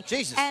country.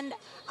 Jesus. And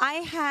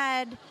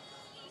I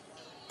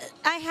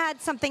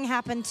had something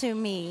happen to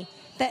me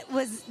that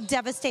was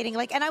devastating.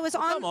 And I was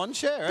on Come on,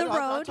 share the it.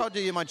 road. I told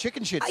you my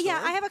chicken shit story.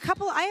 Yeah, I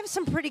have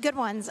some pretty good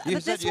ones. You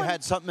but said this you one,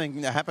 had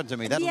something that happened to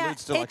me. That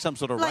alludes to some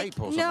sort of rape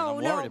or something. No,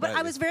 I'm worried but about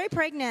I was very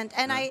pregnant,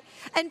 and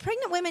and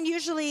pregnant women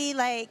usually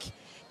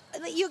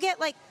you get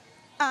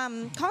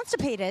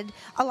constipated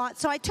a lot.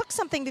 So I took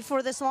something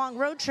before this long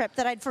road trip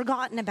that I'd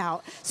forgotten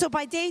about. So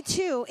by day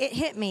 2, it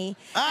hit me,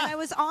 and I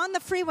was on the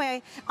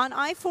freeway on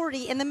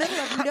I-40 in the middle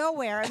of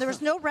nowhere, and there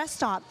was no rest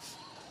stop.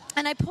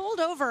 And I pulled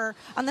over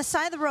on the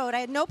side of the road. I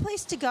had no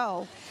place to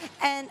go.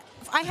 And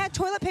I had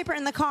toilet paper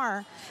in the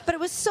car. But it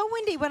was so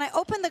windy when I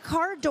opened the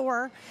car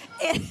door,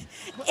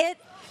 it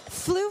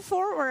flew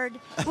forward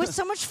with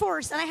so much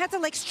force. And I had to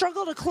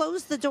struggle to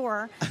close the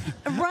door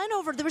and run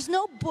over. There was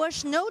no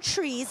bush, no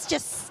trees,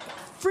 just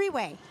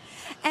freeway.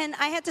 And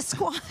I had to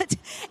squat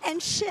and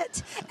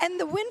shit. And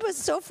the wind was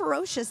so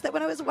ferocious that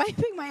when I was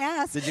wiping my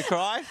ass... Did you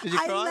cry? Were you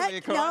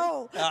crying?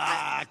 No.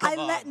 Come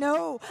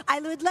on. I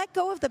would let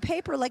go of the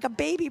paper like a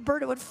baby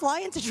bird. It would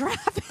fly into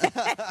traffic.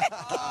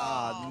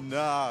 Oh,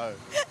 no.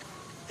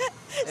 It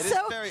is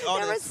So very there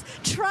honest.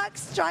 was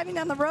trucks driving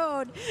down the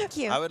road.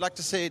 I would like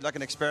to see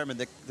an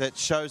experiment that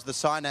shows the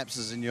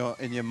synapses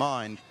in your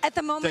mind At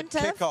the moment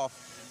that of... kick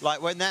off.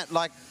 When that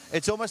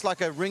it's almost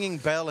like a ringing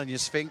bell in your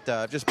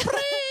sphincter. Just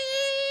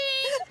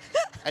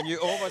and you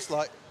almost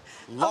light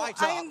up.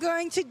 I'm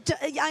going to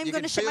shit my You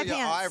can feel your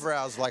pants.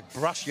 eyebrows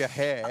brush your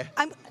hair.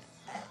 I'm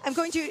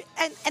going to,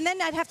 and then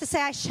I'd have to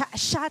say I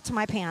shat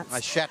my pants. I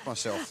shat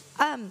myself.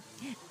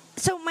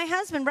 So my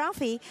husband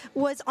Ralphie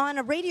was on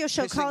a radio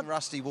show Pissing called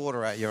rusty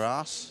water out your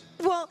ass.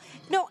 Well,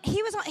 no,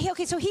 he was on.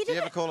 So he Do did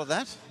you ever call it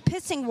that?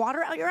 Pissing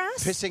water out your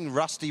ass. Pissing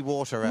rusty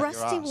water out your ass.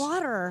 Rusty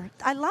water.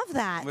 I love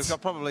that. We've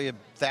got probably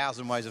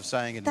 1,000 ways of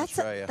saying it in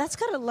Australia. That's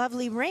got a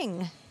lovely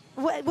ring.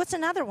 What's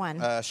another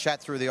one?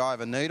 Shat through the eye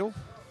of a needle.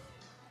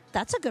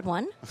 That's a good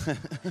one.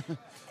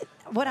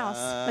 What else?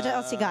 What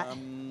else you got?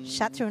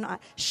 Shot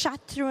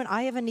through an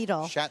eye of a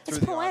needle. It's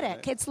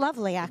poetic. It's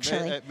lovely,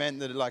 actually. It meant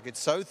that it's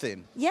so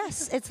thin.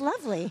 Yes, it's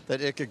lovely. That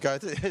it could go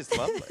through. It's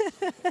lovely.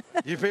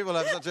 You people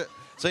have such a...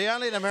 So you're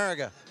only in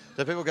America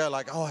that people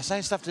go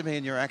say stuff to me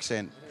in your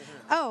accent.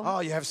 Oh,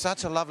 you have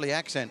such a lovely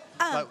accent.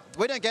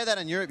 We don't get that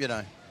in Europe, you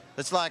know.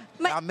 It's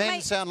our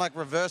men sound like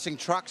reversing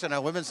trucks and our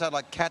women sound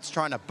like cats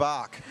trying to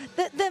bark.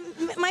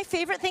 My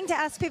favorite thing to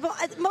ask people,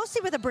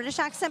 mostly with a British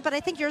accent, but I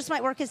think yours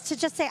might work, is to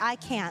just say, I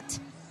can't.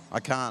 I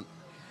can't.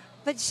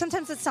 But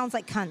sometimes it sounds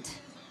like cunt.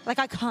 Like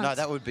I can't. No,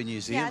 that would be New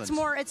Zealand.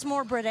 Yeah, it's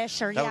more British.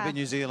 That would be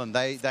New Zealand.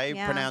 They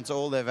pronounce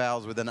all their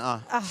vowels with an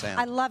sound.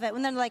 I love it.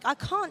 When they're like, I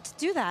can't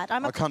do that.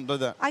 I can't do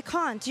that. I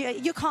can't.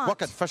 You can't.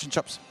 What? Fish and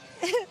chips.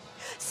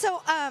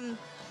 So,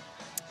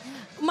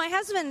 my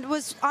husband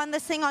was on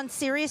this thing on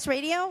Sirius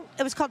Radio.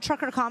 It was called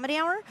Trucker Comedy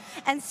Hour.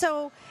 And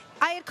so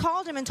I had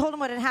called him and told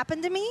him what had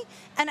happened to me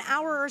an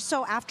hour or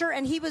so after,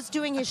 and he was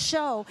doing his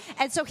show.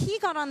 And so he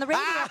got on the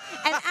radio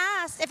and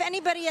asked if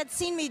anybody had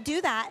seen me do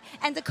that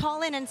and to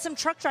call in. And some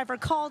truck driver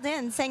called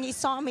in saying he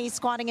saw me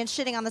squatting and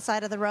shitting on the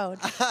side of the road.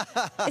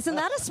 Isn't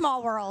that a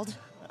small world?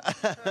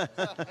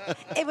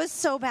 It was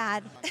so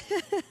bad.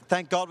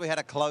 Thank God we had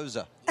a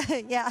closer.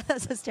 Yeah,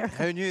 that's hysterical.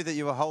 Who knew that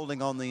you were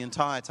holding on the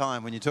entire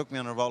time when you took me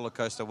on a roller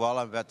coaster while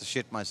I'm about to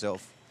shit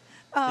myself?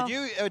 Did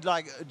you,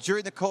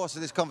 during the course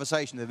of this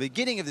conversation, the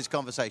beginning of this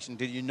conversation,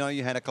 did you know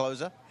you had a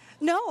closer?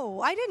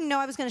 No, I didn't know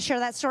I was going to share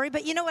that story.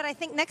 But you know what? I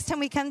think next time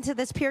we come to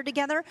this pier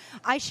together,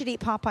 I should eat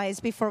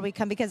Popeyes before we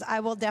come because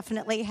I will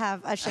definitely have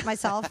a shit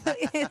myself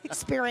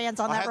experience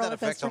on that roller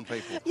coaster. I have that effect on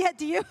people. Yeah,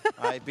 do you?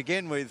 I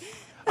begin with...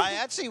 I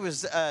actually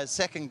was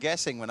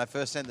second-guessing when I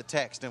first sent the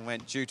text and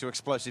went, due to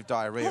explosive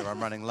diarrhea,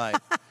 I'm running late.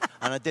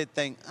 And I did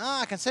think,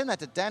 I can send that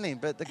to Danny,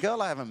 but the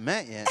girl I haven't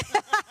met yet.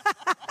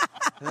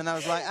 And then I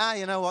was like,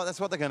 you know what? That's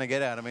what they're going to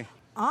get out of me.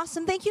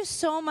 Awesome. Thank you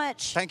so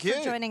much Thank you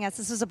for joining us.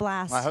 This was a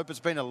blast. I hope it's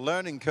been a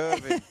learning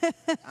curve in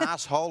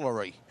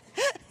assholery.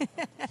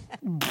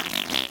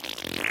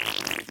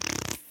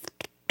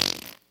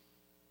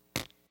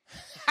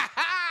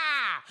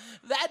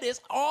 That That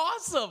is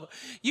awesome.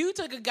 You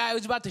took a guy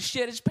who's about to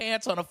shit his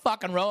pants on a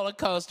fucking roller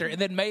coaster and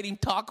then made him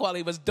talk while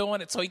he was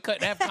doing it so he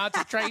couldn't have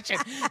concentration.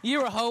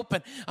 You were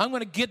hoping, I'm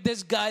going to get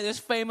this guy, this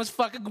famous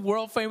fucking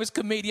world famous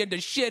comedian to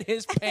shit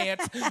his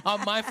pants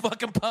on my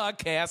fucking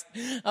podcast.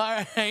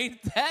 All right.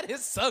 That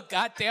is so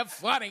goddamn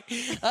funny.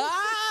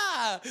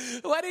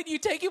 Why didn't you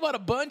take him on a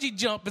bungee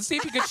jump and see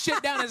if you could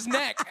shit down his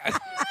neck?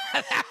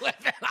 That would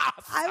have been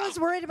awesome. I was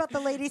worried about the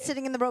lady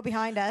sitting in the row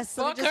behind us.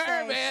 Fuck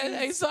her, man.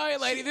 Hey, sorry,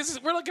 lady.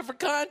 We're looking for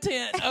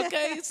content,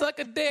 okay? Suck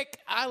a dick.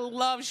 I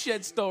love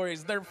shit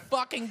stories. They're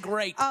fucking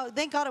great. Oh,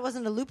 thank God it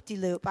wasn't a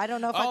loop-de-loop. I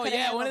don't know if I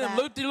could one of them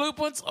loop-de-loop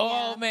ones?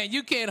 Oh, man,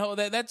 you can't hold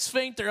that. That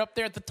sphincter up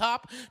there at the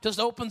top just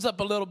opens up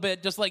a little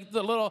bit, just like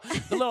the little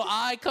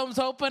eye comes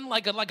open,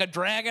 like a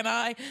dragon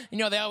eye. You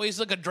know, they always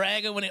look a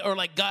dragon or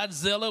like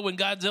Godzilla, when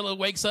Godzilla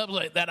wakes up,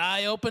 like that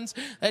eye opens.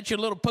 That's your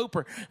little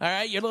pooper, all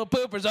right? Your little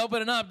pooper's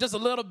opening up just a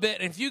little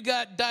bit. And if you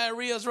got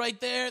diarrheas right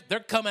there, they're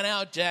coming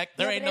out, Jack.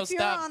 There ain't no stop. If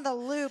you're on the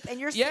loop and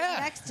you're sitting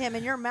next to him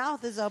and your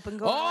mouth is open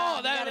going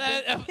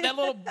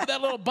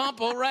that little bump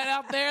right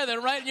out there,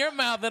 then right in your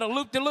mouth, that'll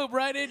loop-de-loop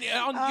right in.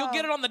 You'll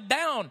get it on the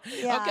down,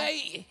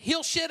 okay?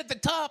 He'll shit at the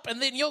top,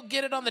 and then you'll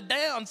get it on the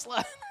down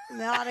slide.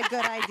 Not a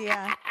good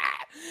idea.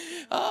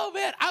 Oh,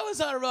 man. I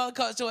was on a roller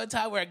coaster one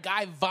time where a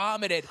guy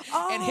vomited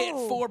and hit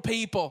 4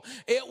 people.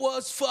 It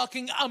was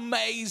fucking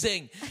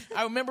amazing.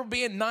 I remember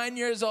being 9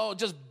 years old,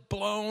 just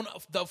blown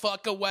the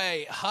fuck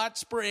away. Hot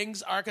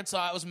Springs,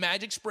 Arkansas. It was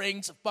Magic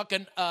Springs,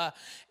 fucking, and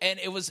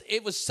it was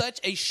such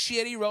a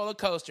shitty roller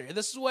coaster. And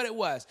this is what it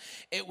was.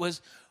 It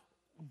was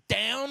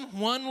down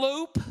one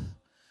loop,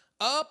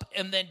 up,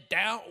 and then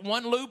down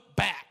one loop,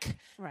 back.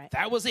 Right.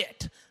 That was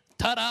it.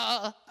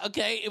 Ta-da!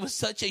 Okay, it was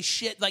such a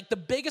shit. Like, the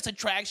biggest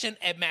attraction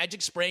at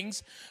Magic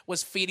Springs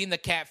was feeding the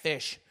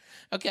catfish.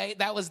 Okay,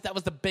 that was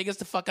the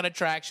biggest fucking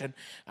attraction.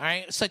 All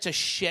right, such a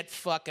shit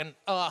fucking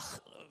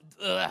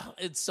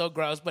it's so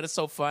gross, but it's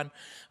so fun.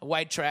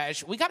 White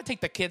trash. We got to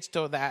take the kids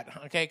to that,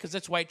 okay? Because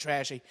it's white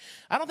trashy.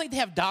 I don't think they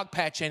have dog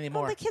patch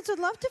anymore. Well, the kids would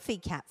love to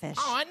feed catfish.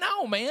 Oh, I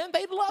know, man.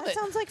 They'd love it. That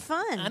sounds like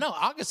fun. I know.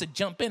 August would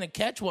jump in and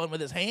catch one with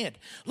his hand.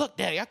 Look,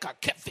 Daddy, I caught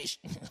catfish.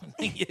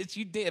 Yes,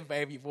 you did,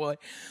 baby boy.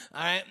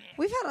 All right.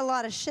 We've had a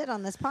lot of shit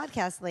on this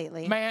podcast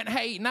lately. Man,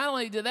 hey, not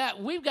only do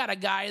that, we've got a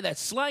guy that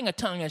slang a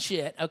ton of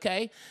shit,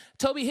 okay?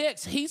 Toby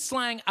Hixx, he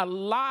slang a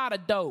lot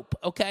of dope,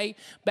 okay,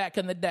 back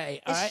in the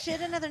day. All Is right? shit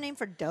another name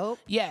for dope?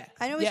 Yeah.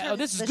 I know. Yeah. Oh,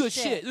 this is good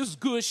shit. This is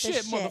good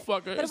shit,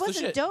 motherfucker. But it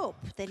wasn't dope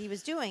that he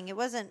was doing. It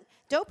wasn't.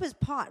 Dope is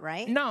pot,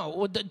 right? No,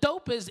 well, the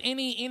dope is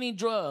any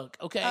drug,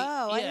 okay?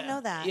 Oh, I didn't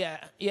know that.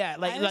 Yeah.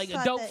 Like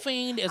a dope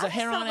fiend is a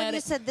heroin addict. When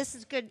you said this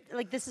is good,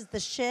 like this is the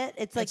shit,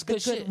 it's like the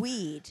good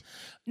weed.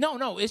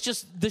 No, it's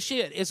just the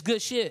shit. It's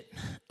good shit.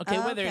 Okay,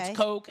 whether it's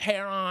coke,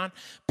 heroin,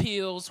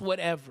 pills,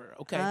 whatever,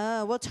 okay?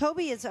 Well,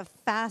 Toby is a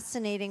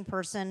fascinating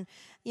person.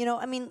 You know,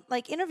 I mean,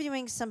 like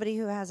interviewing somebody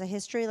who has a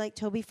history like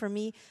Toby for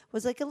me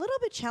was like a little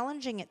bit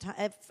challenging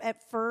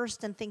at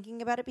first, and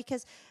thinking about it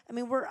because I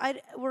mean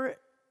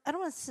I don't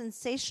want to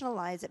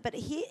sensationalize it, but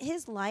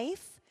his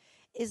life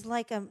is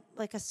like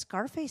a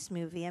Scarface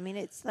movie. I mean,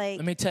 it's like.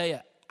 Let me tell you,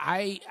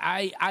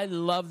 I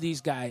love these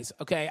guys,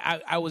 okay?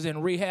 I was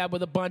in rehab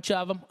with a bunch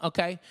of them,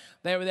 okay?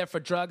 They were there for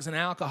drugs and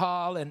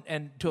alcohol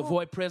and to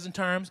avoid prison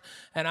terms,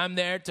 and I'm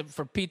there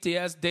for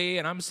PTSD,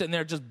 and I'm sitting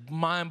there just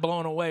mind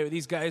blown away with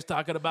these guys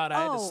talking about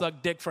I had to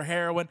suck dick for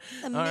heroin,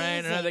 amazing. All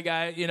right? Another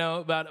guy, you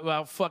know,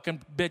 about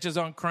fucking bitches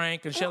on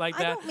crank and shit like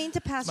that. I don't mean to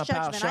pass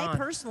judgment. I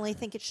personally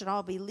think it should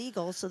all be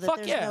legal so that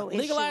there's no issue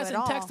legalize at and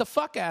all. tax the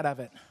fuck out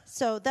of it.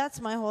 So that's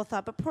my whole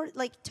thought.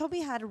 But Toby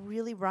had a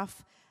really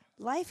rough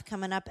life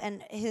coming up,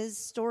 and his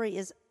story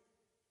is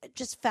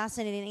just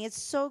fascinating.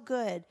 It's so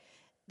good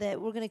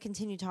that we're going to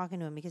continue talking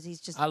to him because he's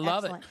just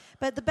love excellent. it.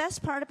 But the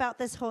best part about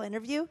this whole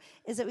interview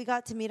is that we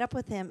got to meet up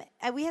with him.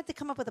 And we had to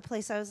come up with a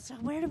place.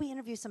 Where do we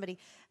interview somebody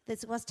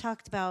that's once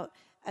talked about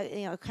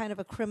kind of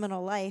a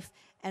criminal life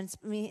and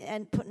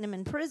putting him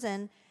in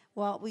prison?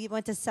 Well, we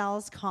went to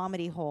Sal's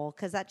Comedy Hole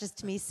because that just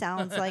to me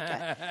sounds like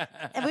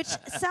which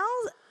Sal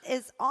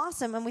is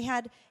awesome,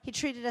 and he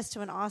treated us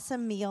to an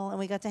awesome meal, and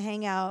we got to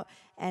hang out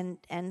and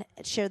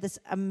share this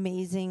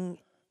amazing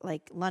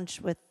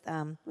lunch with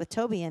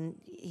Toby, and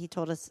he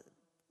told us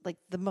like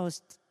the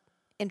most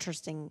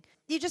interesting.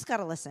 You just got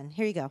to listen.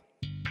 Here you go.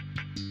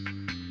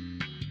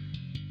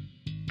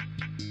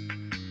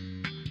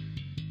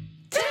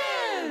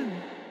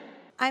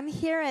 I'm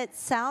here at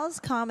Sal's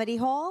Comedy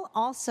Hall,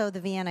 also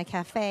the Vienna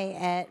Cafe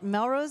at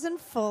Melrose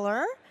and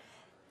Fuller,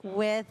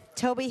 with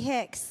Toby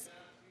Hixx.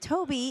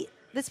 Toby,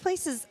 this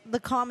place is the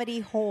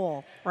comedy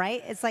hole,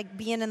 right? It's like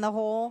being in the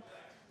hole.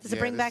 Does it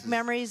bring back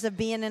memories of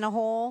being in a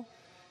hole?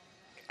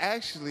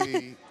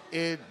 Actually,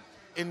 in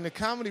the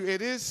comedy,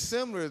 it is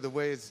similar the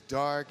way it's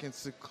dark and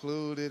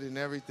secluded and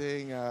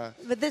everything.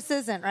 But this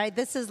isn't, right?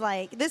 By the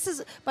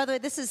way,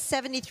 this is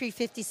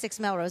 7356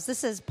 Melrose.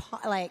 This is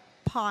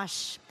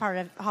posh part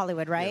of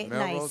Hollywood, right? Yeah,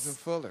 Melrose nice. and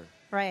Fuller.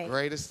 Right.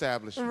 Great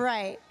establishment.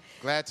 Right.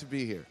 Glad to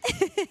be here.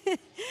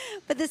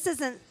 But this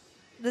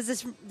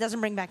doesn't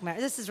bring back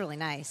memories. This is really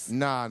nice.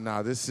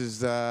 Nah. This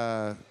is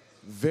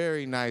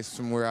very nice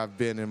from where I've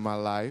been in my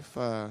life.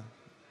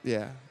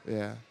 Yeah.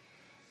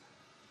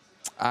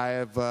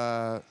 I've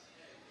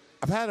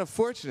had a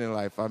fortunate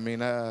life. I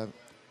mean, I've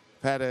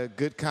had a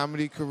good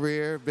comedy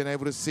career, been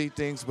able to see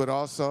things, but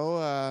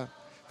also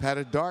had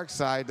a dark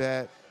side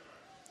that,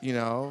 you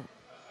know,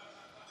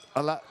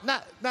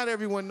 not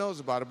everyone knows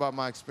about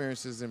my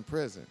experiences in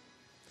prison,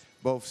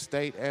 both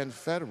state and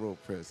federal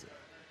prison.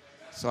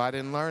 So I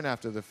didn't learn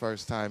after the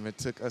first time. It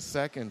took a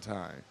second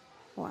time.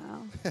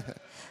 Wow.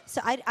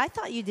 So I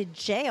thought you did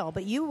jail,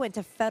 but you went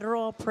to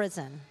federal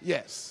prison.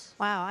 Yes.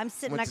 Wow, I'm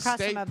sitting Went across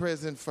to state from a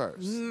prison first.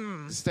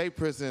 The state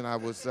prison, I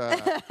was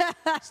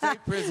state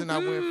prison. I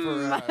went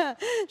for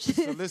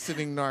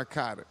soliciting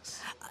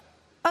narcotics.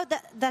 Oh,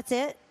 that's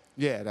it.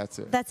 Yeah, that's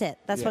it. That's it.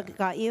 That's Yeah. what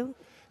got you.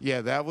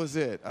 Yeah, that was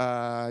it.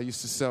 I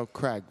used to sell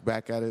crack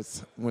back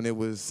when it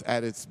was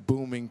at its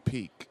booming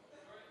peak.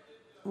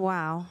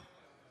 Wow.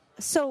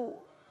 So,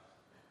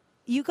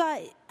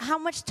 how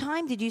much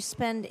time did you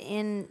spend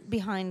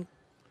behind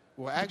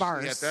Well, actually,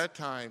 bars? at that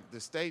time,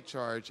 the state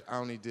charge, I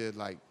only did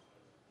like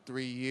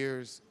 3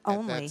 years.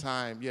 Only? At that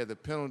time, yeah, the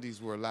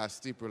penalties were a lot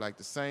steeper. Like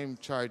the same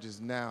charges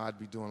now, I'd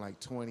be doing like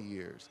 20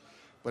 years.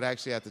 But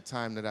actually, at the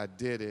time that I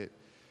did it,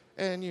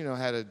 and, you know,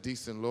 had a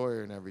decent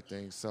lawyer and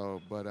everything,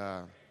 but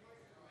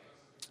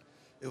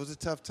it was a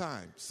tough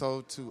time.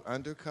 So to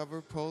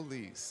undercover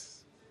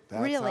police,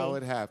 that's Really? how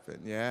it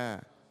happened, yeah.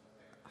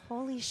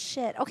 Holy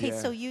shit. Okay,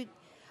 Yeah. so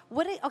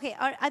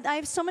I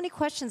have so many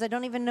questions. I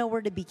don't even know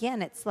where to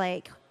begin. It's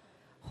like,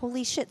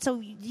 holy shit. So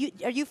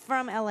are you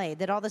from LA?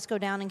 Did all this go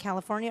down in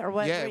California or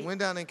what? Yeah, it went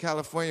down in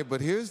California,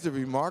 but here's the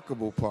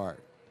remarkable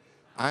part.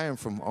 I am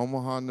from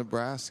Omaha,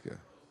 Nebraska.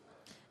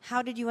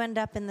 How did you end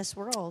up in this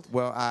world?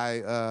 Well,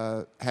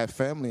 I had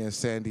family in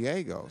San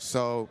Diego,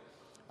 so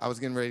I was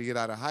getting ready to get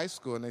out of high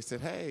school, and they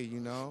said, hey, you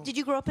know. Did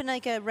you grow up in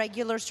like a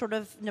regular sort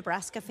of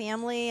Nebraska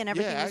family and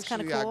everything was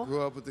kind of cool? Yeah, I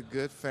grew up with a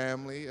good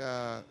family.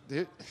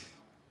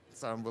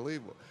 It's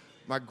unbelievable.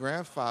 My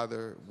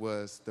grandfather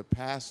was the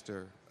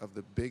pastor of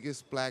the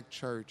biggest black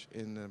church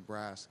in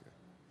Nebraska.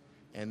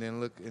 And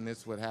then look, and this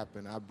is what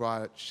happened. I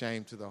brought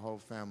shame to the whole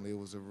family. It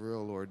was a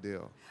real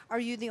ordeal. Are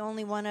you the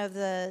only one of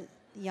the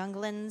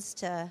younglings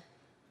to...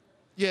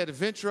 Yeah, to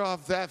venture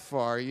off that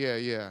far,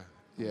 yeah.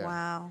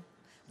 Wow.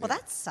 Well,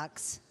 that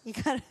sucks. You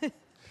gotta...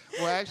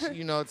 Well, actually,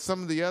 you know,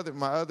 some of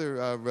my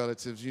other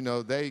relatives, you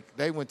know, they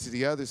went to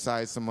the other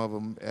side, some of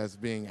them as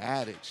being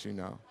addicts, you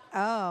know.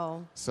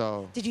 Oh.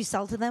 So. Did you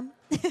sell to them?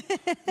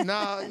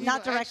 No.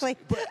 Not directly?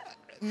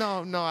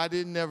 No, I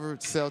didn't never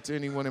sell to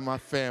anyone in my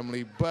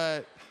family,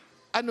 but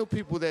I knew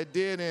people that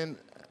did, and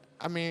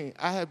I mean,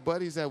 I had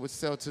buddies that would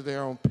sell to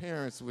their own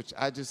parents, which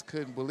I just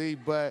couldn't believe,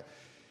 but,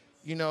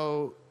 you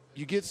know,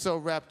 you get so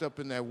wrapped up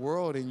in that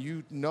world, and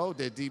you know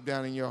that deep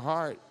down in your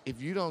heart, if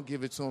you don't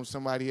give it to them,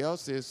 somebody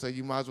else is, so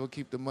you might as well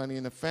keep the money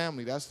in the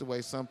family. That's the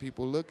way some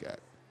people look at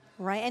it.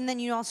 Right, and then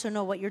you also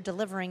know what you're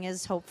delivering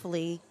is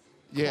hopefully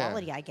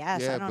quality, I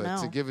guess. I don't know. Yeah,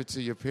 but to give it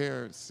to your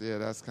parents,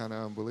 that's kind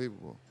of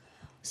unbelievable.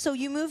 So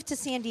you moved to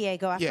San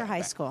Diego after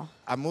high school.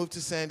 I moved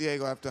to San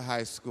Diego after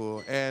high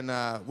school, and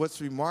what's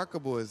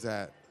remarkable is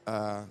that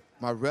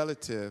my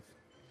relative,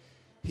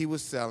 he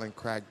was selling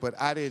crack, but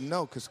I didn't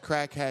know because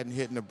crack hadn't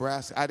hit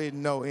Nebraska. I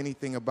didn't know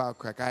anything about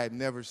crack. I had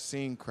never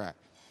seen crack.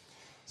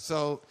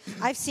 So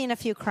I've seen a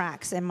few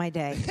cracks in my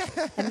day,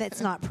 and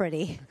it's not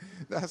pretty.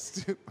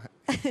 That's too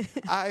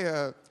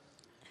much.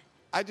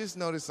 I just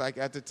noticed, like,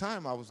 at the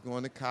time I was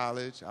going to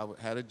college, I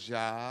had a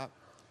job,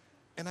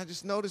 and I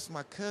just noticed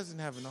my cousin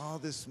having all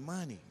this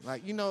money.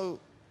 Like, you know,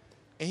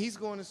 and he's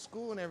going to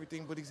school and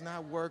everything, but he's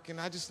not working.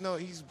 I just know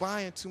he's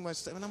buying too much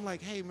stuff. And I'm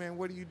like, hey, man,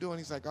 what are you doing?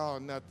 He's like, oh,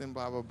 nothing,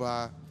 blah, blah,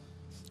 blah,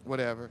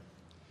 whatever.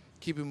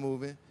 Keep it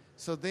moving.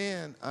 So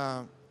then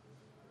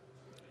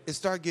it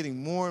started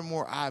getting more and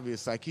more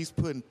obvious. Like, he's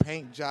putting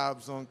paint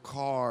jobs on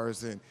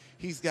cars, and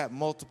he's got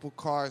multiple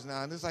cars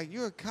now. And it's like,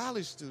 you're a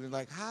college student.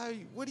 Like,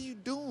 what are you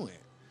doing?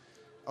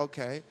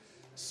 Okay,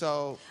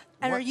 so.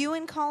 And are you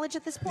in college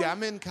at this point? Yeah,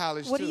 I'm in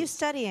college, What too. are you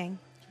studying?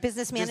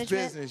 Business management?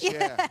 Just business,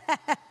 yeah.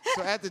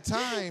 So at the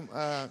time,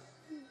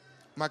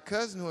 my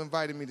cousin who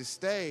invited me to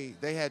stay,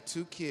 they had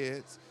 2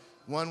 kids.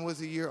 One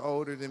was a year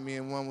older than me,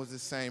 and one was the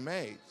same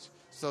age.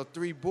 So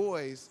 3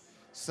 boys.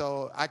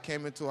 So I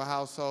came into a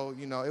household,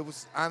 you know, it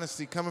was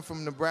honestly, coming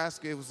from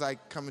Nebraska, it was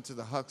like coming to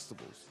the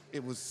Huxtables.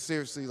 It was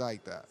seriously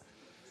like that.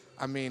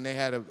 I mean, they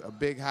had a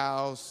big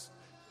house,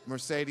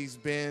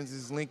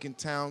 Mercedes-Benzes, Lincoln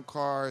Town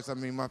cars. I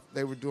mean,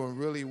 they were doing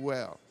really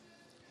well.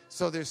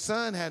 So their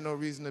son had no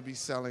reason to be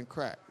selling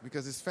crack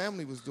because his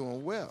family was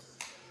doing well.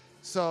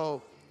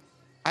 So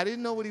I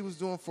didn't know what he was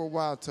doing for a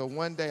while till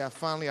one day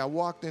I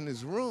walked in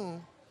his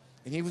room,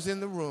 and he was in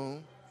the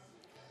room,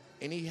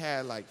 and he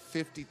had like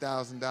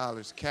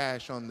 $50,000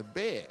 cash on the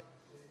bed.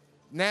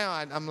 Now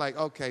I'm like,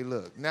 okay,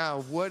 look,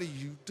 now what are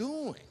you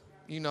doing?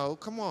 You know,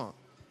 come on.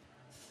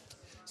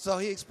 So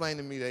he explained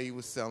to me that he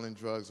was selling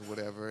drugs or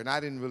whatever, and I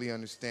didn't really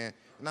understand.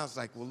 And I was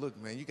like, well, look,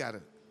 man, you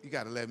gotta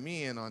let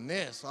me in on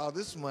this. All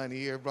this money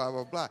here, blah,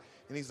 blah, blah.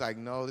 And he's like,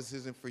 no, this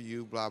isn't for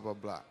you, blah, blah,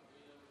 blah.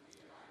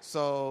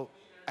 So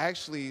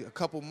actually, a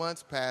couple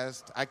months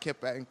passed. I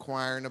kept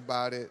inquiring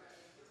about it,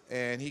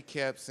 and he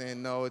kept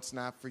saying, no, it's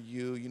not for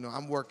you. You know,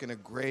 I'm working a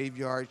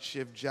graveyard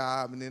shift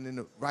job, and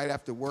then right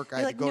after work, I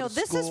had to go to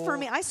school. This is for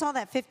me. I saw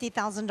that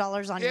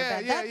 $50,000 on your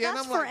bed.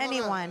 That's for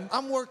anyone.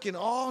 I'm working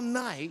all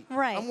night.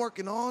 Right. I'm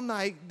working all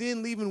night,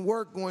 then leaving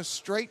work, going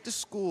straight to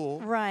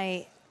school.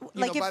 Right.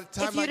 Like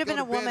if you'd have been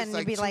a woman,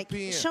 you'd be like,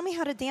 show me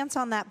how to dance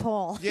on that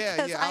pole.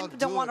 Because I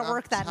don't want to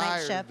work that night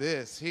shift. I'm tired of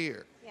this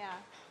here. Yeah.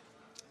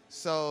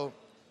 So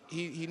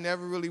he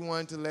never really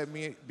wanted to let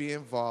me be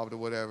involved or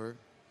whatever.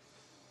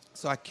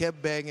 So I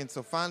kept begging.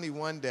 So finally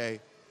one day,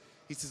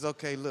 he says,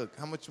 okay, look,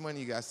 how much money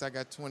you got? I said, I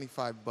got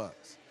 $25.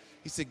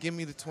 He said, give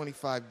me the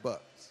 $25.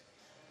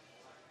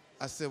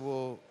 I said,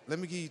 well, let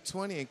me give you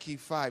 20 and keep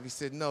 5. He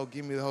said, no,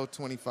 give me the whole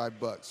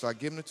 $25. So I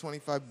give him the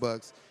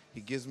 $25.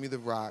 He gives me the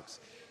rocks.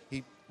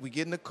 We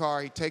get in the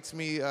car. He takes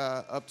me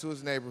up to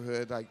his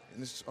neighborhood, like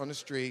on the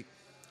street.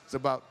 It's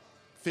about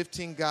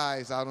 15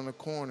 guys out on the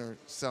corner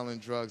selling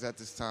drugs at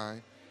this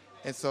time.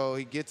 And so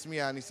he gets me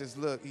out and he says,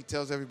 look, he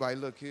tells everybody,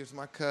 look, here's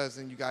my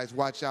cousin. You guys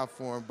watch out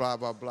for him, blah,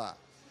 blah, blah.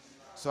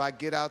 So I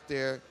get out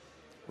there.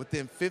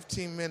 Within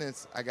 15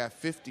 minutes, I got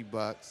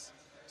 $50.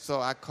 So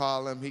I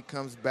call him. He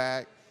comes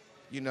back,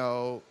 you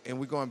know, and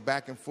we're going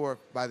back and forth.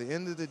 By the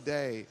end of the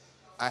day,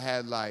 I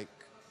had like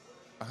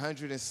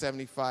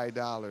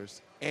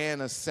 $175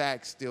 and a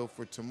sack still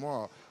for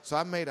tomorrow. So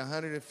I made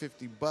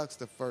 $150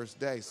 the first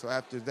day. So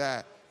after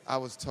that, I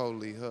was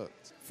totally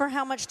hooked. For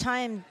how much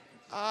time?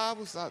 I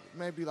was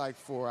maybe like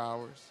 4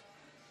 hours.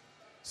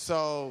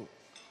 So,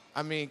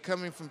 I mean,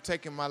 coming from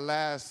taking my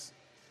last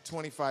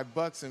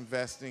 $25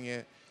 investing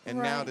it, and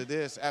now to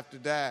this, after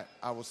that,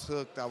 I was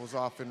hooked. I was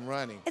off and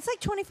running. It's like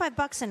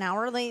 $25 an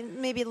hour, like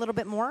maybe a little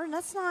bit more.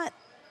 That's not...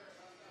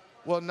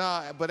 Well,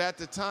 no, but at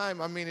the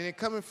time, I mean, and it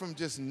coming from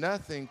just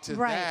nothing to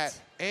that,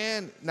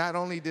 and not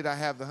only did I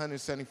have the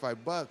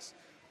 $175,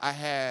 I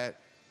had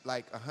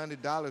like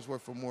 $100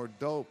 worth of more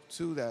dope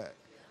to that.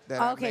 Okay,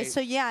 I made.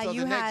 so yeah, so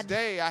you the had... next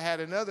day, I had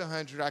another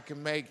 $100 I could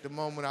make the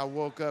moment I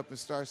woke up and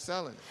start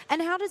selling it.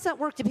 And how does that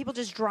work? Do people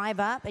just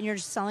drive up and you're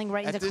just selling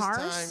right into cars?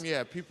 At this time,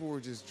 yeah, people were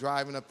just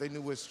driving up. They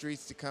knew what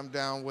streets to come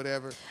down,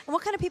 whatever. And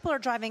what kind of people are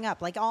driving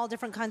up? Like all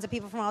different kinds of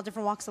people from all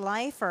different walks of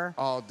life, or?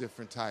 All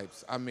different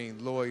types. I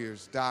mean,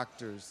 lawyers,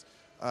 doctors,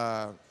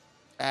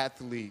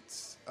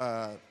 athletes,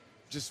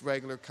 just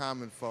regular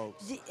common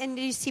folks. And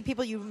do you see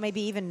people you maybe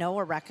even know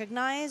or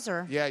recognize,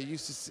 or? Yeah, I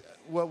used to see,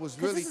 what was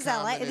really this is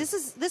common.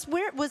 LA.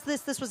 Where was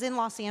this? This was in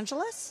Los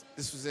Angeles?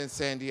 This was in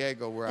San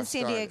Diego where I started.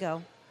 In San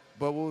Diego.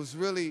 But what was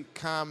really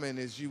common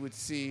is you would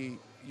see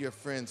your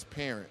friends'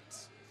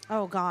 parents.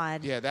 Oh,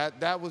 God. Yeah,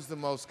 that was the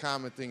most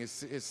common thing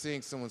is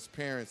seeing someone's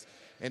parents,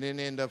 and then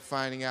end up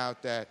finding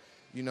out that,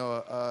 you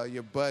know,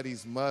 your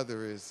buddy's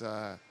mother is,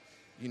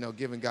 you know,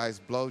 giving guys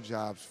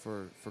blowjobs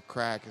for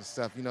crack and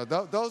stuff. You know,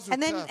 those were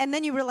tough. And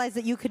then you realize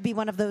that you could be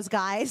one of those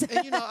guys.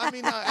 And, you know, I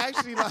mean,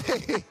 actually,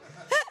 like...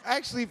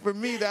 Actually, for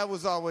me, that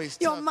was always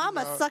tough. Your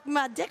mama sucked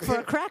my dick for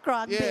a crack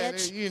rock,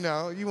 bitch. Yeah, you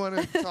know, you want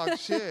to talk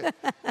shit.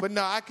 But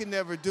no, I could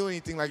never do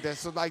anything like that.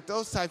 So, like,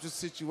 those types of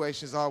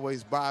situations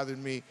always bothered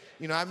me.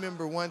 You know, I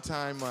remember one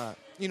time,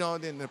 you know,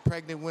 then the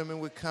pregnant women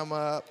would come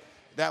up.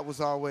 That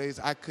was always,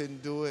 I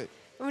couldn't do it.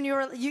 When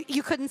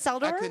you couldn't sell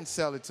to her? I couldn't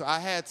sell it to her. I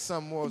had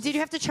some more. Did you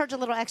have to charge a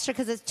little extra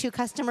because it's 2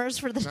 customers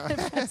for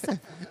the...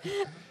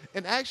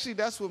 And actually,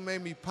 that's what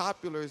made me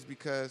popular is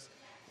because,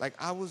 like,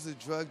 I was a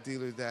drug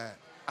dealer that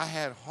I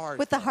had heart.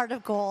 With the heart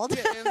of gold.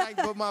 Yeah, and like,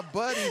 but my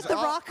buddies. The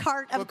rock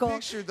heart of gold. But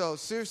picture though,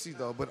 seriously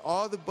though, but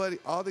all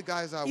the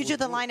guys I You do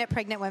the line at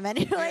pregnant women.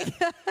 You're like.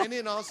 And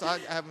then also, I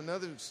have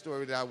another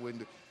story that I wouldn't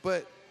do.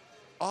 But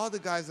all the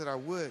guys that I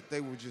would, they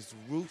were just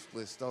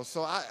ruthless though.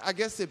 So I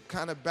guess it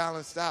kind of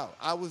balanced out.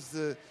 I was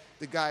the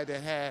guy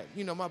that had,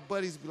 you know, my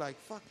buddies be like,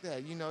 fuck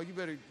that, you know, you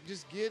better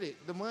just get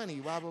it, the money,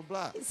 blah, blah,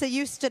 blah. So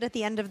you stood at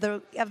the end of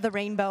the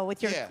rainbow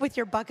with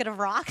your bucket of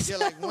rocks. Yeah,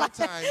 like one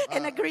time.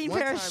 in a green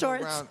pair of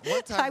shorts.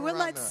 I will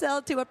not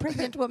sell to a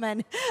pregnant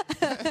woman.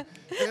 And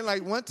then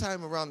like one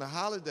time around the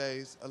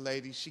holidays, a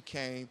lady, she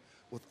came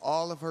with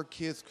all of her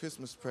kids'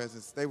 Christmas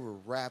presents. They were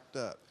wrapped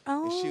up.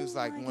 Oh, and she was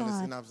like,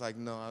 God. I was like,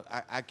 no,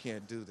 I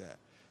can't do that.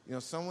 You know,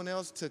 someone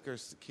else took her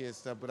kids'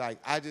 stuff, but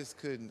I just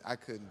couldn't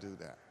do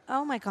that.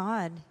 Oh, my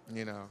God.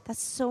 You know.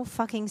 That's so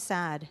fucking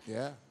sad.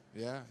 Yeah.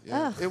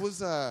 Ugh. It was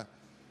the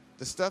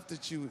stuff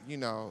that you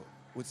know,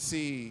 would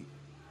see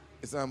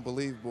is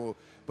unbelievable.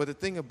 But the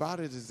thing about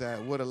it is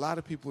that what a lot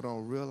of people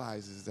don't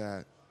realize is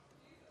that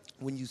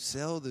when you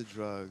sell the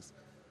drugs,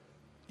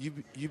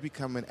 you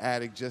become an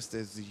addict just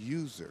as the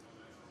user.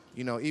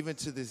 You know, even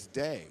to this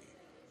day.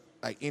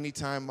 Like,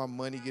 anytime my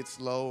money gets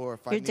low or if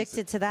You're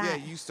addicted to that.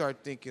 Yeah, you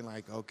start thinking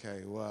like,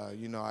 okay, well,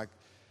 you know,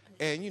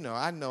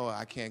 I know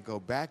I can't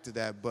go back to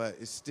that, but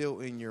it's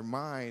still in your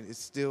mind. It's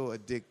still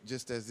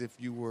just as if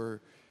you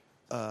were,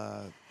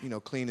 you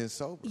know, clean and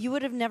sober. You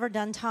would have never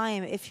done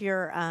time if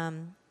your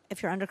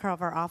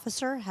undercover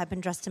officer had been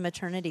dressed in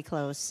maternity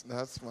clothes.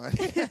 That's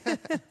funny.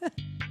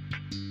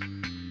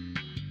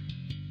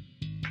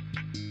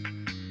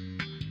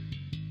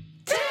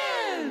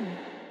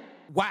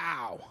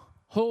 Wow.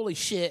 holy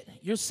shit,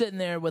 you're sitting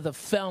there with a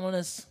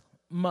felonious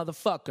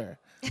motherfucker.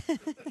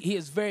 He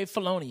is very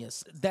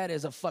felonious. That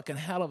is a fucking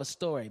hell of a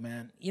story,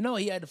 man. You know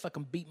he had to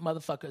fucking beat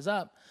motherfuckers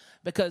up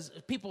because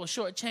people are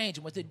shortchanged.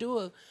 And what they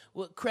do,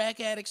 what crack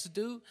addicts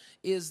do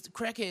is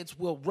crackheads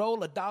will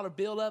roll a dollar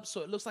bill up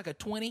so it looks like a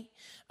 20,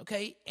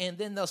 okay? And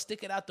then they'll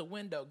stick it out the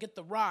window, get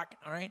the rock,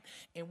 all right?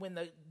 And when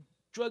the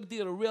drug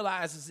dealer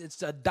realizes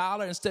it's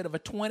 $1 instead of a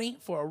 20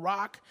 for a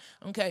rock,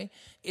 okay?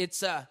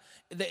 It's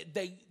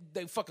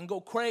they fucking go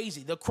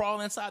crazy. They'll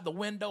crawl inside the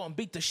window and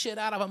beat the shit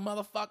out of a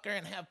motherfucker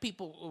and have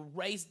people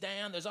race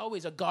down. There's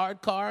always a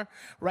guard car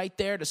right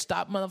there to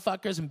stop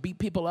motherfuckers and beat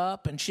people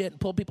up and shit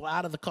and pull people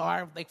out of the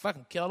car. They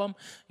fucking kill them,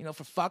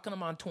 for fucking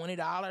them on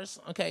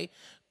 $20, okay?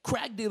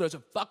 Crack dealers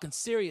are fucking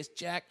serious,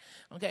 Jack.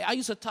 Okay, I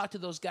used to talk to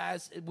those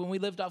guys when we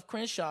lived off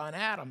Crenshaw and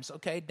Adams,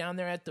 okay, down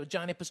there at the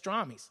Johnny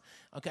Pastrami's,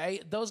 okay?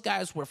 Those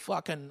guys were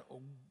fucking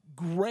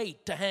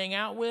great to hang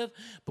out with,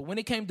 but when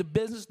it came to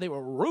business, they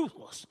were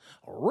ruthless,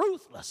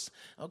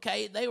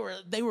 okay?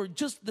 They were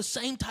just the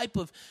same type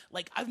of,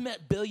 like, I've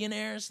met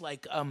billionaires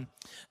like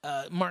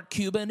Mark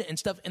Cuban and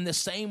stuff in the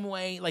same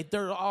way, like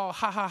they're all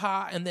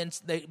ha, and then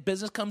the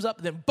business comes up,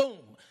 and then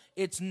boom,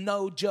 it's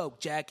no joke,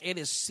 Jack. It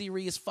is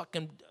serious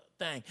fucking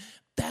thing.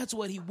 That's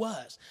what he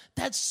was.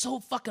 That's so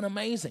fucking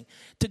amazing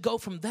to go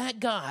from that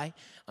guy,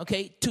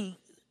 okay, to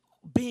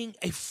being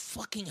a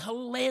fucking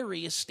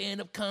hilarious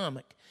stand-up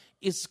comic.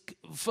 Is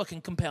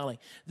fucking compelling.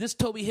 This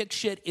Toby Hixx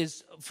shit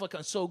is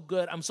fucking so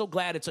good. I'm so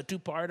glad it's a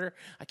two-parter.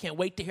 I can't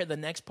wait to hear the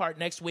next part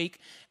next week.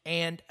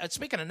 And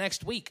speaking of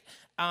next week,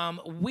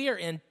 we're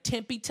in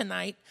Tempe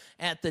tonight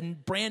at the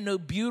brand new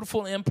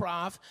beautiful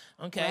Improv.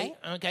 Okay,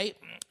 right. Okay,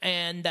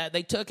 and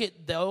they took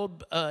it, the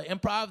old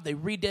Improv, they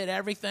redid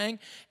everything,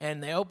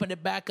 and they opened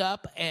it back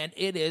up, and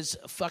it is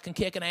fucking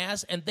kicking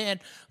ass. And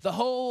then the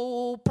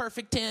whole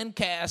Perfect 10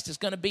 cast is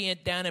going to be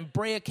down in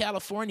Brea,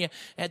 California,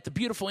 at the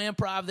beautiful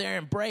Improv there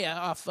in Brea.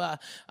 Off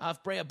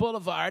Brea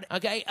Boulevard,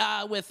 okay,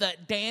 with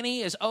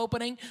Danny is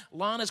opening.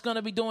 Lahna's going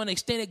to be doing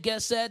extended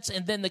guest sets,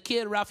 and then the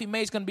kid, Ralphie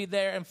May's going to be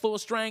there in full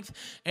strength,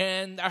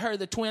 and I heard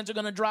the twins are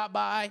going to drop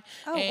by,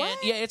 and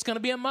what? Yeah, it's going to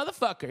be a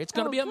motherfucker. It's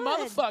going to be a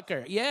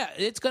motherfucker. Yeah,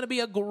 it's going to be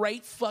a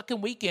great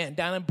fucking weekend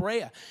down in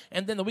Brea,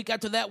 and then the week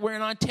after that, we're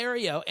in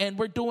Ontario, and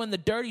we're doing the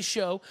Dirty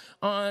Show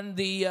on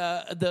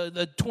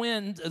the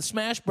twins,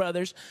 Smash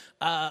Brothers,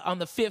 on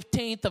the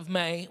 15th of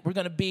May. We're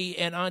going to be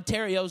in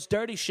Ontario's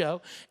Dirty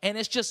Show, and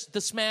it's just the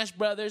Smash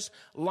Brothers,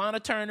 Lana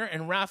Turner,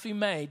 and Ralphie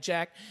May,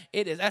 Jack.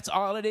 It is. That's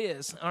all it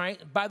is, all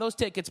right? Buy those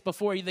tickets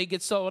before they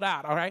get sold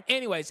out, all right?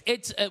 Anyways,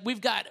 it's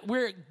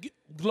we're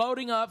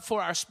loading up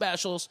for our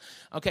specials,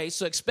 okay?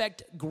 So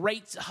expect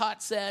great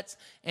hot sets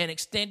and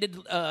extended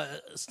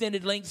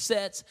length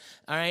sets,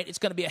 all right? It's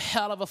going to be a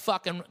hell of a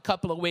fucking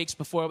couple of weeks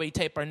before we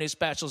tape our new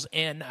specials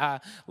in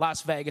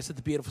Las Vegas at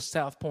the beautiful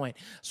South Point.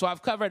 So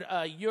I've covered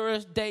your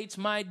dates,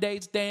 my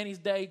dates, Danny's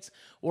dates.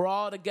 We're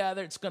all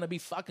together. It's going to be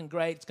fucking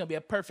great. It's going to be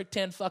a perfect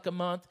 10 fucking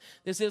month.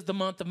 This is the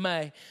month of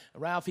May,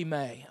 Ralphie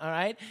May, all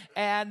right?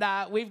 And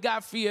we've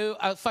got for you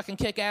a fucking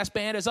kick-ass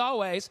band, as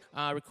always,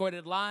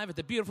 recorded live at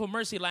the beautiful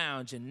Mercy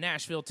Lounge in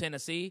Nashville,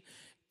 Tennessee.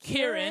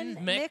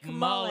 Keiran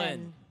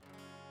McMullen.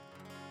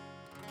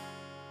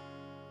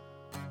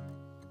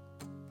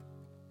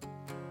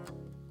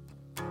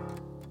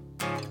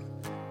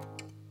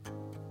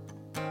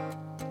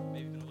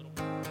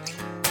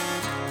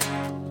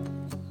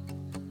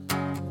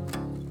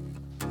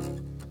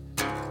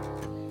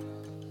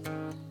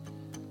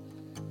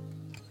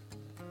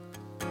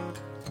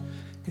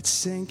 It's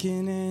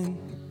sinking in,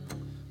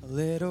 a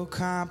little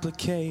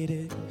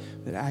complicated,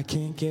 but I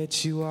can't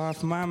get you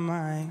off my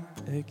mind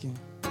again.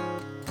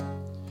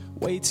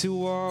 Way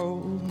too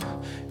old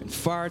and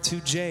far too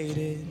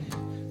jaded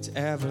to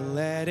ever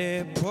let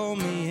it pull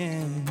me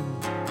in.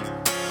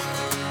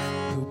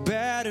 Who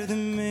better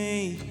than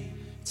me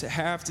to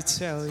have to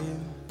tell you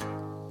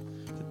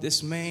that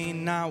this may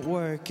not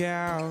work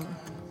out?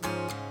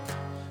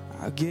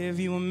 I'll give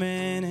you a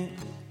minute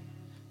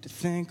to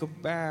think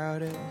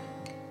about it.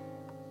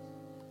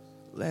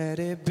 Let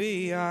it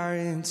be our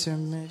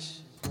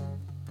intermission.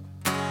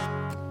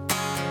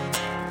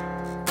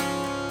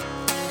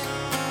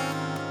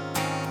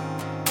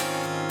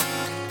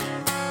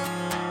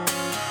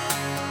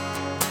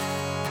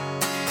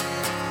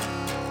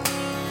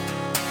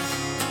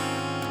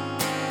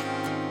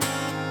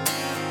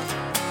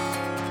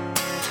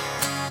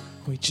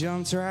 We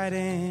jumped right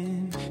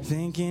in,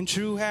 thinking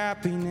true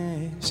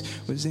happiness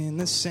was in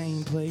the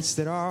same place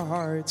that our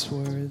hearts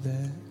were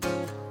there.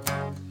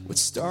 What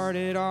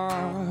started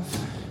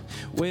off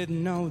with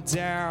no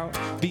doubt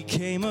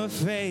became a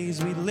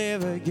phase we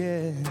live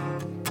again.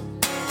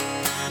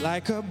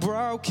 Like a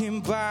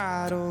broken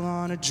bottle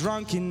on a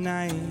drunken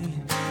night,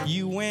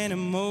 you went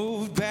and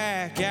moved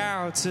back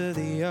out to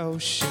the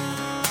ocean.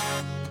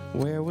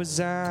 Where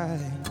was I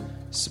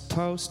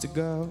supposed to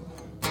go?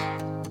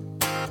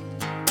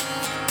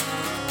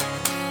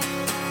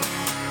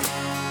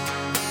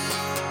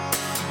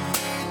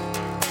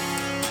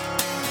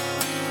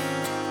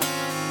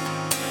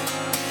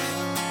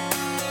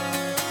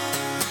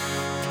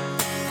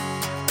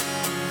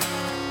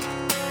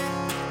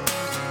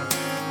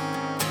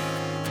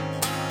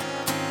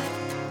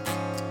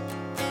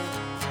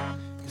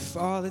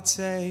 all it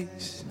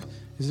takes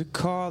is a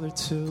call or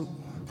two.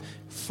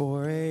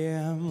 4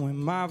 a.m. when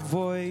my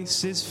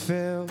voice is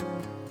filled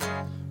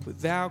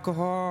with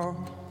alcohol,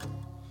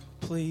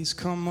 please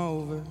come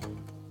over.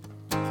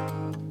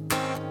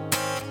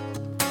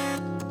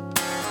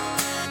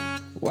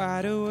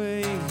 Why do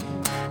we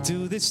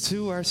do this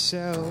to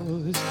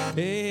ourselves?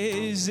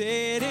 Is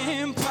it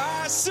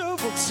impossible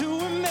to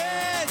imagine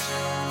that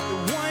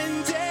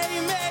one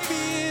day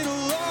maybe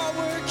it'll all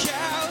work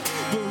out?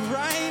 But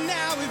right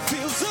now it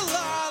feels a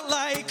lot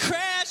like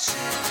crash.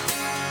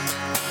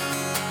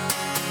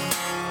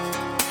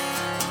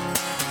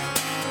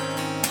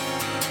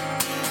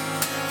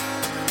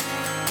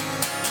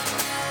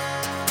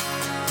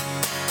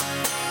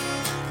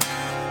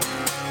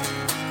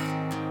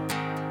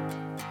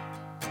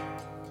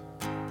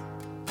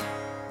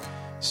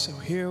 So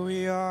here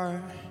we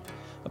are,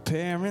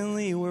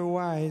 apparently we're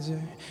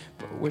wiser,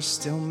 but we're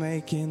still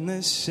making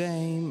the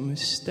same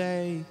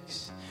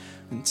mistakes.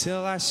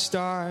 Until I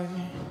start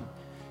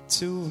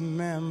to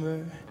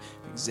remember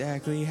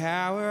exactly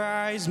how our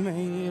eyes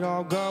made it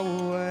all go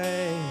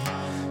away.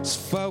 Just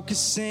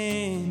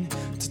focusing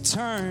to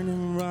turn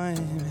and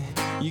run.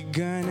 You're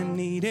gonna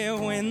need it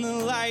when the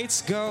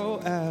lights go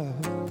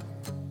out.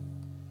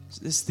 Is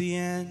this the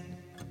end?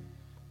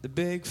 The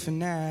big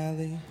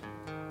finale?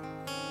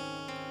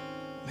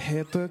 I'm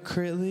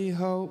hypocritically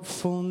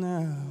hopeful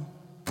now.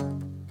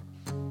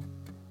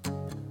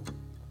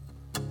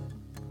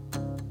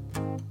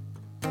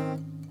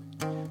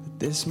 That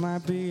this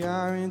might be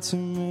our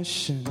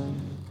intermission.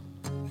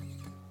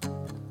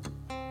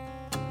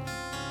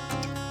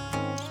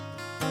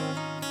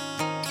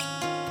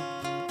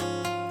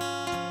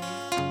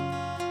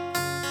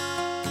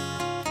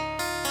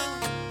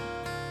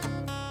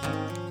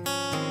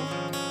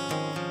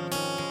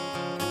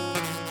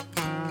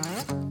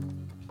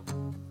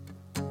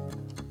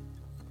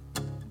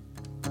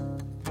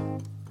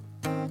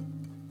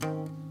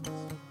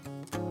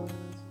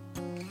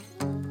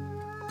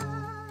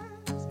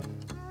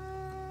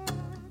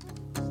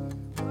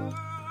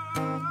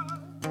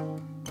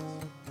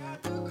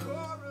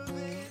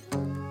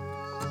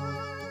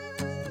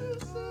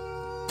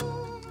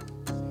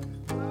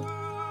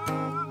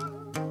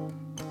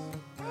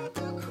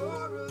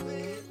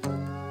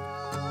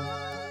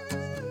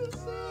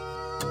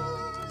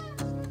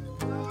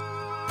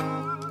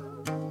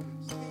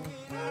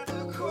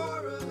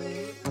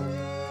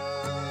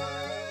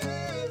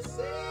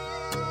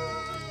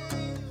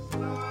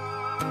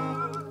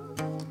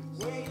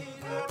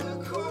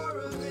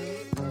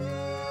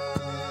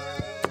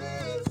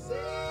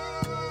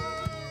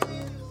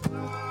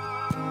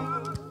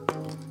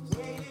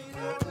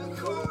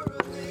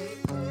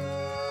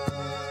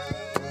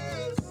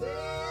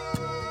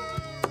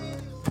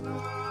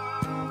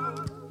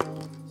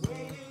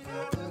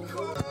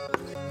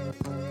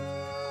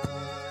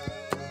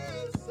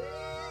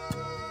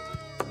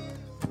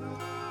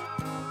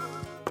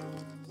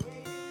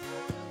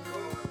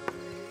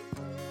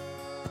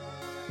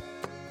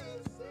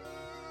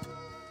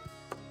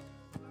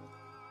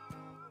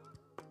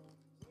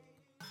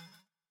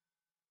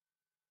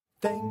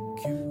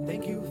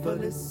 Thank you for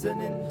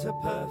listening to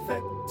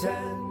Perfect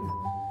 10.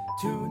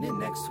 Tune in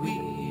next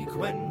week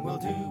when we'll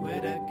do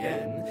it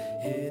again.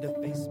 Hit up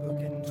Facebook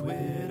and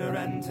Twitter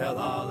and tell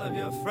all of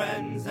your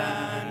friends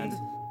and...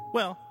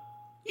 Well,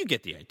 you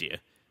get the idea.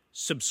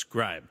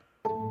 Subscribe.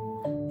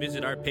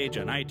 Visit our page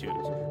on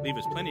iTunes. Leave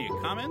us plenty of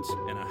comments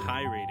and a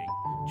high rating.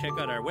 Check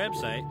out our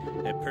website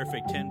at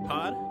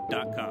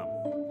perfect10pod.com.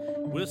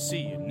 We'll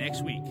see you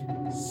next week,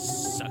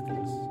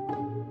 suckers.